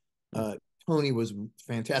nice. Uh, Tony was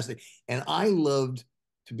fantastic. And I loved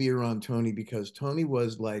to be around Tony because Tony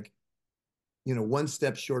was like, one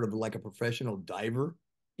step short of like a professional diver.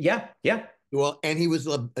 Yeah, yeah. Well, and he was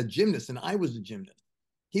a gymnast, and I was a gymnast.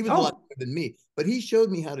 He was a lot Oh, better than me, but he showed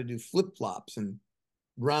me how to do flip flops and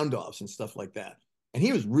round offs and stuff like that. And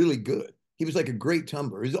he was really good. He was like a great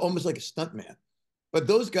tumbler. He was almost like a stunt man. But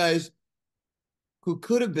those guys who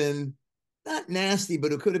could have been not nasty,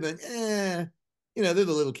 but who could have been, they're the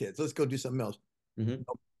little kids. Let's go do something else. mm-hmm.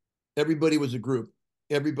 Everybody was a group.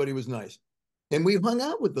 Everybody was nice. And we hung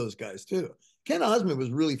out with those guys too. Ken Osmond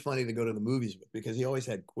was really funny to go to the movies with because he always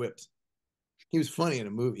had quips. He was funny in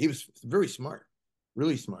a movie. He was very smart,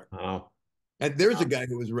 really smart. Oh, And there's a guy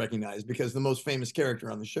who was recognized because the most famous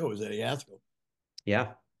character on the show was Eddie Haskell. yeah,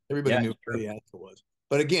 Everybody yeah, knew who Eddie Haskell was.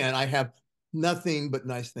 But again, I have nothing but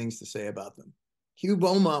nice things to say about them. Hugh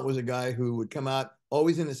Beaumont was a guy who would come out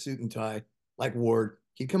always in a suit and tie, like Ward.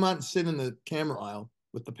 He'd come out and sit in the camera aisle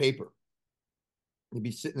with the paper. He'd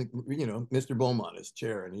be sitting, Mr. Beaumont, his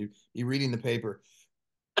chair, and he'd be reading the paper.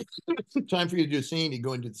 Time for you to do a scene. He'd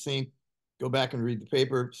go into the scene, go back and read the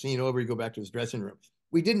paper, scene over, he'd go back to his dressing room.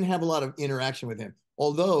 We didn't have a lot of interaction with him,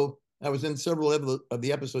 although I was in several of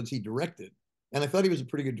the episodes he directed, and I thought he was a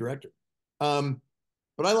pretty good director.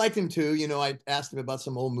 But I liked him too. I asked him about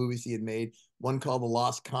some old movies he had made, one called The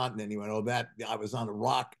Lost Continent. He went, oh, that I was on a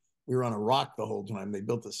rock. We were on a rock the whole time. They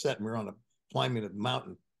built a set and we were on a climbing a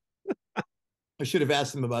mountain. I should have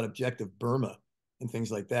asked him about Objective Burma and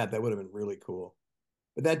things like that. That would have been really cool.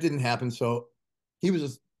 But that didn't happen. So he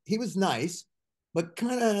was nice, but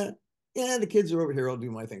kind of, the kids are over here. I'll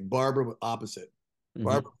do my thing. Barbara, opposite. mm-hmm.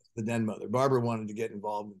 Barbara was the den mother. Barbara wanted to get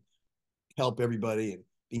involved and help everybody and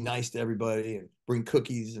be nice to everybody and bring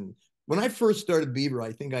cookies. And when I first started Beaver,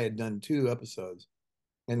 I think I had done 2 episodes,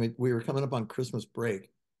 and we were coming up on Christmas break,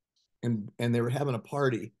 and they were having a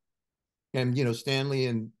party, and Stanley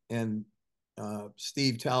and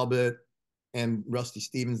Steve Talbot and Rusty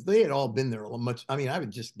Stevens, they had all been there much. I mean, I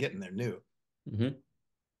was just getting there new.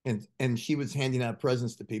 Mm-hmm. And she was handing out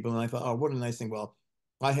presents to people, and I thought, oh, what a nice thing. Well,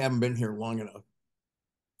 I haven't been here long enough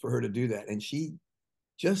for her to do that. And she,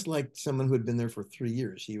 just like someone who had been there for 3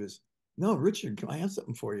 years, she was, no, Richard, can I have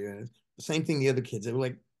something for you? And the same thing the other kids, they were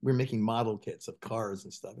like, we were making model kits of cars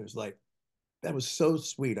and stuff. It was like, that was so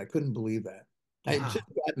sweet. I couldn't believe that. I had just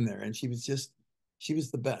gotten there, and she was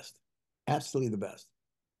the best. Absolutely the best.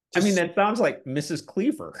 I mean, that sounds like Mrs.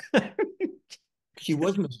 Cleaver. She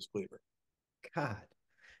was Mrs. Cleaver. God,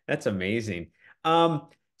 that's amazing.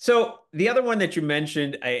 So the other one that you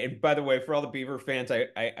mentioned, and by the way, for all the Beaver fans,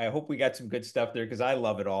 I hope we got some good stuff there because I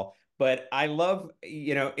love it all. But I love,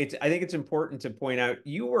 I think it's important to point out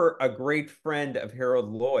you were a great friend of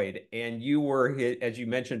Harold Llyoyd, and you were his, as you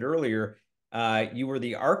mentioned earlier, you were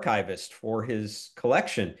the archivist for his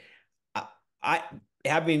collection. I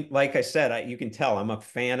having, like I said, you can tell I'm a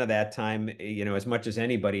fan of that time, as much as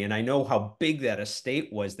anybody, and I know how big that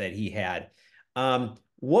estate was that he had.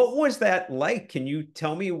 What was that like? Can you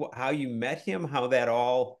tell me how you met him? How that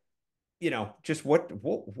all, just what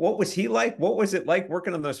was he like? What was it like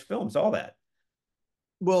working on those films? All that.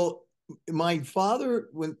 Well, my father,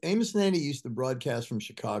 when Amos and Andy used to broadcast from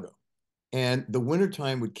Chicago, and the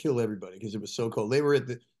wintertime would kill everybody because it was so cold. They were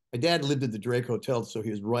my dad lived at the Drake Hotel, so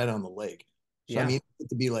he was right on the lake. So I Yeah. mean, it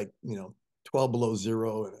to be like 12 below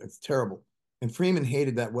zero, and it's terrible. And Freeman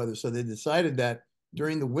hated that weather, so they decided that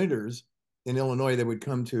during the winters in Illinois, they would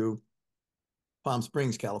come to Palm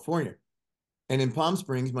Springs, California. And in Palm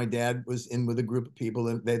Springs, my dad was in with a group of people,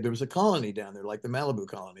 and there was a colony down there, like the Malibu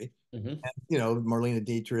colony. Mm-hmm. And, Marlena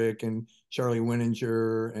Dietrich and Charlie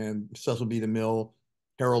Winninger and Cecil B. DeMille,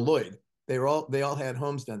 Harold Llyoyd. They all had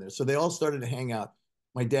homes down there, so they all started to hang out.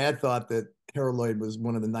 My dad thought that Harold Llyoyd was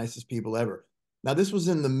one of the nicest people ever. Now this was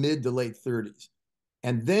in the mid to late 30s,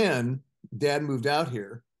 and then Dad moved out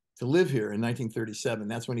here to live here in 1937.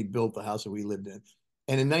 That's when he built the house that we lived in.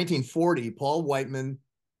 And in 1940, Paul Whiteman,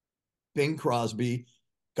 Bing Crosby,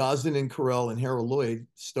 Gosden and Correll, and Harold Llyoyd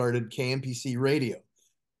started KMPC Radio,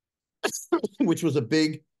 which was a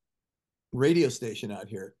big radio station out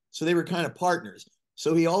here. So they were kind of partners.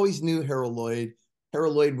 So he always knew Harold Llyoyd.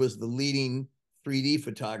 Harold Llyoyd was the leading 3D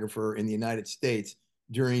photographer in the United States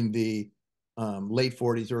during the late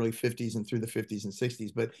 40s, early 50s, and through the 50s and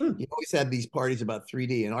 60s. But he always had these parties about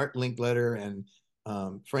 3D, and Art Linkletter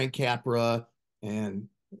and Frank Capra and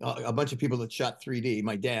a bunch of people that shot 3D.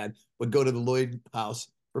 My dad would go to the Llyoyd house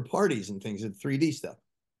for parties and things and 3D stuff.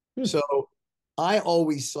 So I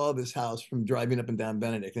always saw this house from driving up and down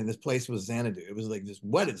Benedict, and this place was Xanadu. It was like this,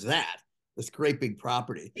 what is that? This great big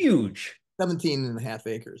property. Huge. 17.5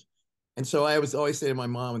 acres. And so I was always say to my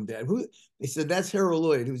mom and dad, they said, that's Harold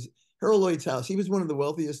Llyoyd, Harold Lloyd's house. He was one of the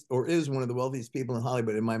wealthiest, or is one of the wealthiest people in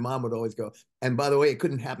Hollywood. And my mom would always go. And by the way, it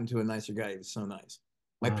couldn't happen to a nicer guy. He was so nice.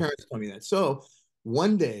 My Wow. parents told me that. So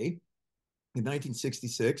one day in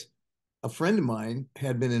 1966, a friend of mine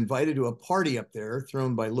had been invited to a party up there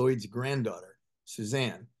thrown by Lloyd's granddaughter,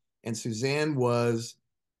 Suzanne. And Suzanne was,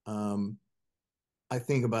 I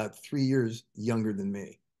think, about 3 years younger than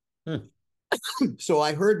me. Hmm. So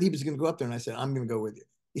I heard he was going to go up there, and I said, I'm going to go with you.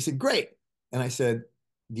 He said, great. And I said,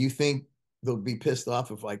 do you think they'll be pissed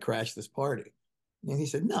off if I crash this party? And he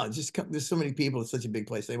said, no, just come. There's so many people. It's such a big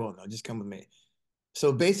place. They won't know. Just come with me.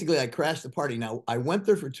 So basically, I crashed the party. Now, I went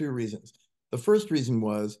there for two reasons. The first reason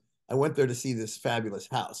was I went there to see this fabulous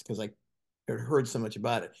house because I had heard so much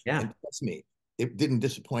about it. Yeah. And trust me, it didn't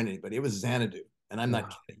disappoint anybody. It was Xanadu, and I'm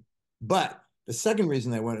not kidding. But the second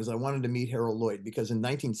reason I went is I wanted to meet Harold Lloyd because in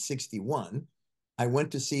 1961, I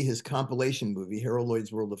went to see his compilation movie, Harold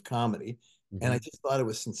Lloyd's World of Comedy, and I just thought it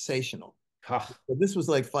was sensational. But this was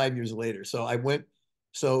like 5 years later. So I went,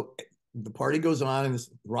 so the party goes on and it's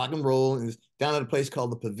rock and roll, and it's down at a place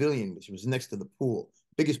called the Pavilion, which was next to the pool,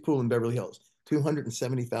 biggest pool in Beverly Hills,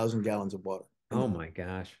 270,000 gallons of water. Oh my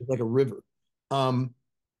gosh. It's like a river. And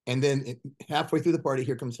then halfway through the party,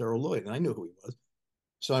 here comes Harold Lloyd, and I knew who he was.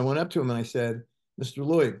 So I went up to him and I said, Mr.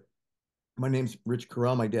 Lloyd, my name's Rich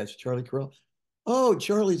Correll. My dad's Charlie Correll. Oh,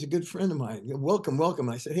 Charlie's a good friend of mine. Welcome, welcome.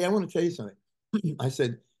 And I said, hey, I want to tell you something. I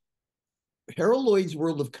said, Harold Lloyd's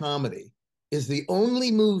World of Comedy is the only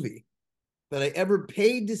movie that I ever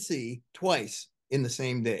paid to see twice in the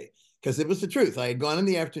same day. Because it was the truth. I had gone in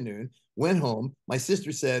the afternoon, went home. My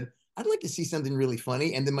sister said, I'd like to see something really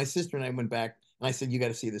funny. And then my sister and I went back and I said, you got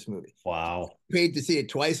to see this movie. Wow. Paid to see it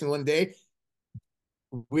twice in one day.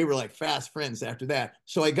 We were like fast friends after that.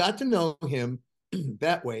 So I got to know him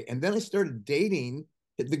that way. And then I started dating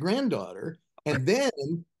the granddaughter. And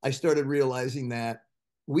then I started realizing that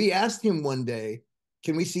we asked him one day,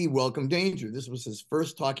 can we see Welcome Danger? This was his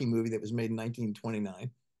first talking movie that was made in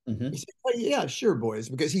 1929. He said, oh, yeah, sure, boys,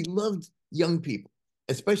 because he loved young people,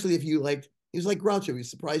 especially if you liked, he was like Groucho. He was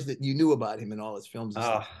surprised that you knew about him in all his films and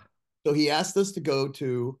stuff. So he asked us to go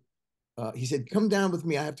to, he said, come down with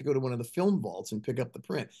me. I have to go to one of the film vaults and pick up the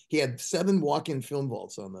print. He had 7 walk-in film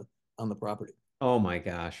vaults on the property. Oh my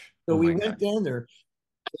gosh. So we went down there,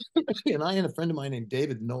 and I and a friend of mine named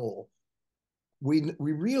David Knoll, we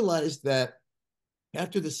realized that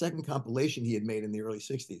after the second compilation he had made in the early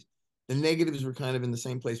 60s, the negatives were kind of in the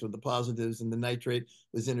same place with the positives, and the nitrate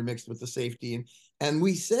was intermixed with the safety. And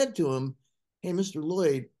we said to him, hey, Mr.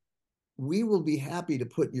 Lloyd, we will be happy to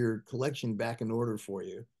put your collection back in order for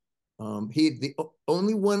you. The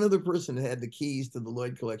only one other person that had the keys to the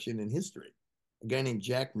Lloyd collection in history, a guy named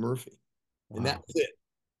Jack Murphy. Wow. And that was it.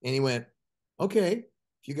 And he went, okay,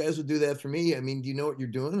 if you guys will do that for me, I mean, do you know what you're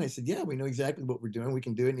doing? And I said, yeah, we know exactly what we're doing. We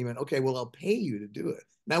can do it. And he went, okay, well, I'll pay you to do it.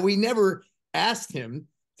 Now, we never asked him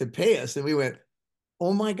to pay us. And we went,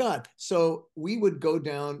 oh my God. So we would go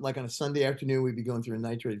down, like on a Sunday afternoon, we'd be going through a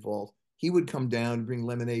nitrate vault. He would come down, bring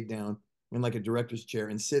lemonade down in like a director's chair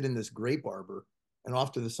and sit in this grape arbor. And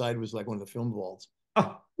off to the side was like one of the film vaults.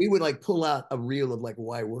 We would like pull out a reel of like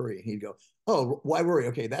Why Worry? And he'd go, oh, Why Worry?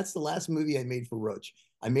 Okay, that's the last movie I made for Roach.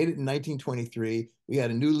 I made it in 1923. We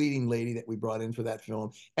had a new leading lady that we brought in for that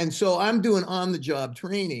film. And so I'm doing on-the-job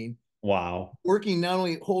training. Wow. Working, not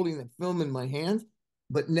only holding the film in my hands,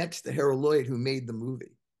 but next to Harold Lloyd, who made the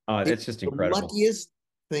movie. Oh, that's just incredible. The luckiest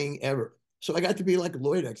thing ever. So I got to be like a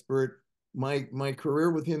Lloyd expert. My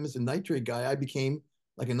career with him as a nitrate guy, I became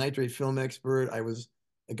like a nitrate film expert. I was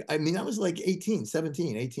like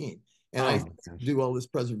 17, 18. And I do all this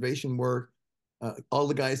preservation work. All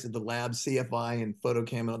the guys at the lab, CFI and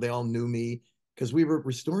Photocam, they all knew me because we were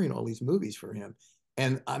restoring all these movies for him.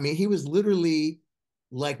 And I mean, he was literally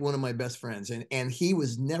like one of my best friends. And he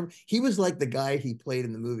was like the guy he played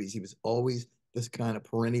in the movies. He was always this kind of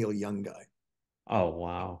perennial young guy. Oh,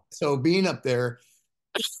 wow. So being up there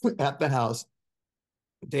at the house,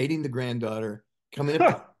 dating the granddaughter, coming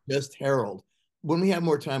up just Harold. When we have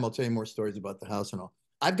more time, I'll tell you more stories about the house and all.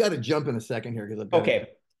 I've got to jump in a second here because I've got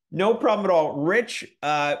no problem at all. Rich,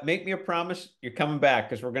 make me a promise you're coming back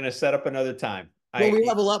because we're going to set up another time. Well, we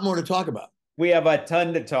have a lot more to talk about. We have a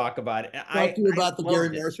ton to talk about. Talk to you about the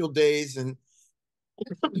Gary Marshall days and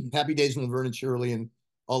Happy Days with Laverne and Shirley and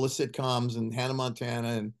all the sitcoms and Hannah Montana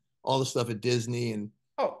and all the stuff at Disney and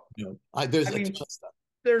there's a ton of stuff.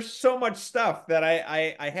 There's so much stuff that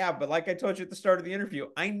I have, but like I told you at the start of the interview,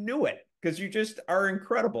 I knew it because you just are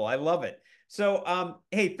incredible. I love it. So,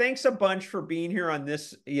 hey, thanks a bunch for being here on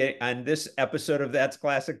this episode of That's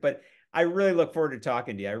Classic. But I really look forward to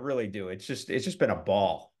talking to you. I really do. It's just been a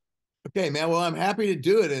ball. Okay, man. Well, I'm happy to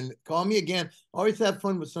do it, and call me again. Always have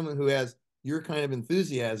fun with someone who has your kind of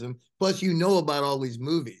enthusiasm. Plus, you know about all these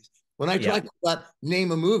movies. When I Yeah. talk about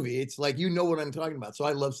name a movie, it's like you know what I'm talking about. So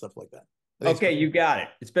I love stuff like that. Thanks, Okay, man. you got it.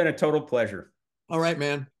 It's been a total pleasure. All right,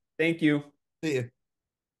 man. Thank you. See you.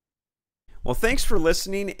 Well, thanks for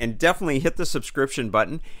listening, and definitely hit the subscription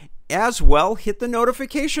button. As well, hit the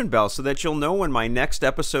notification bell so that you'll know when my next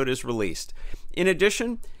episode is released. In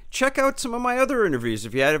addition, check out some of my other interviews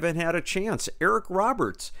if you haven't had a chance. Eric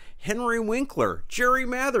Roberts, Henry Winkler, Jerry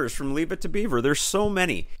Mathers from Leave It to Beaver. There's so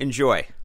many. Enjoy.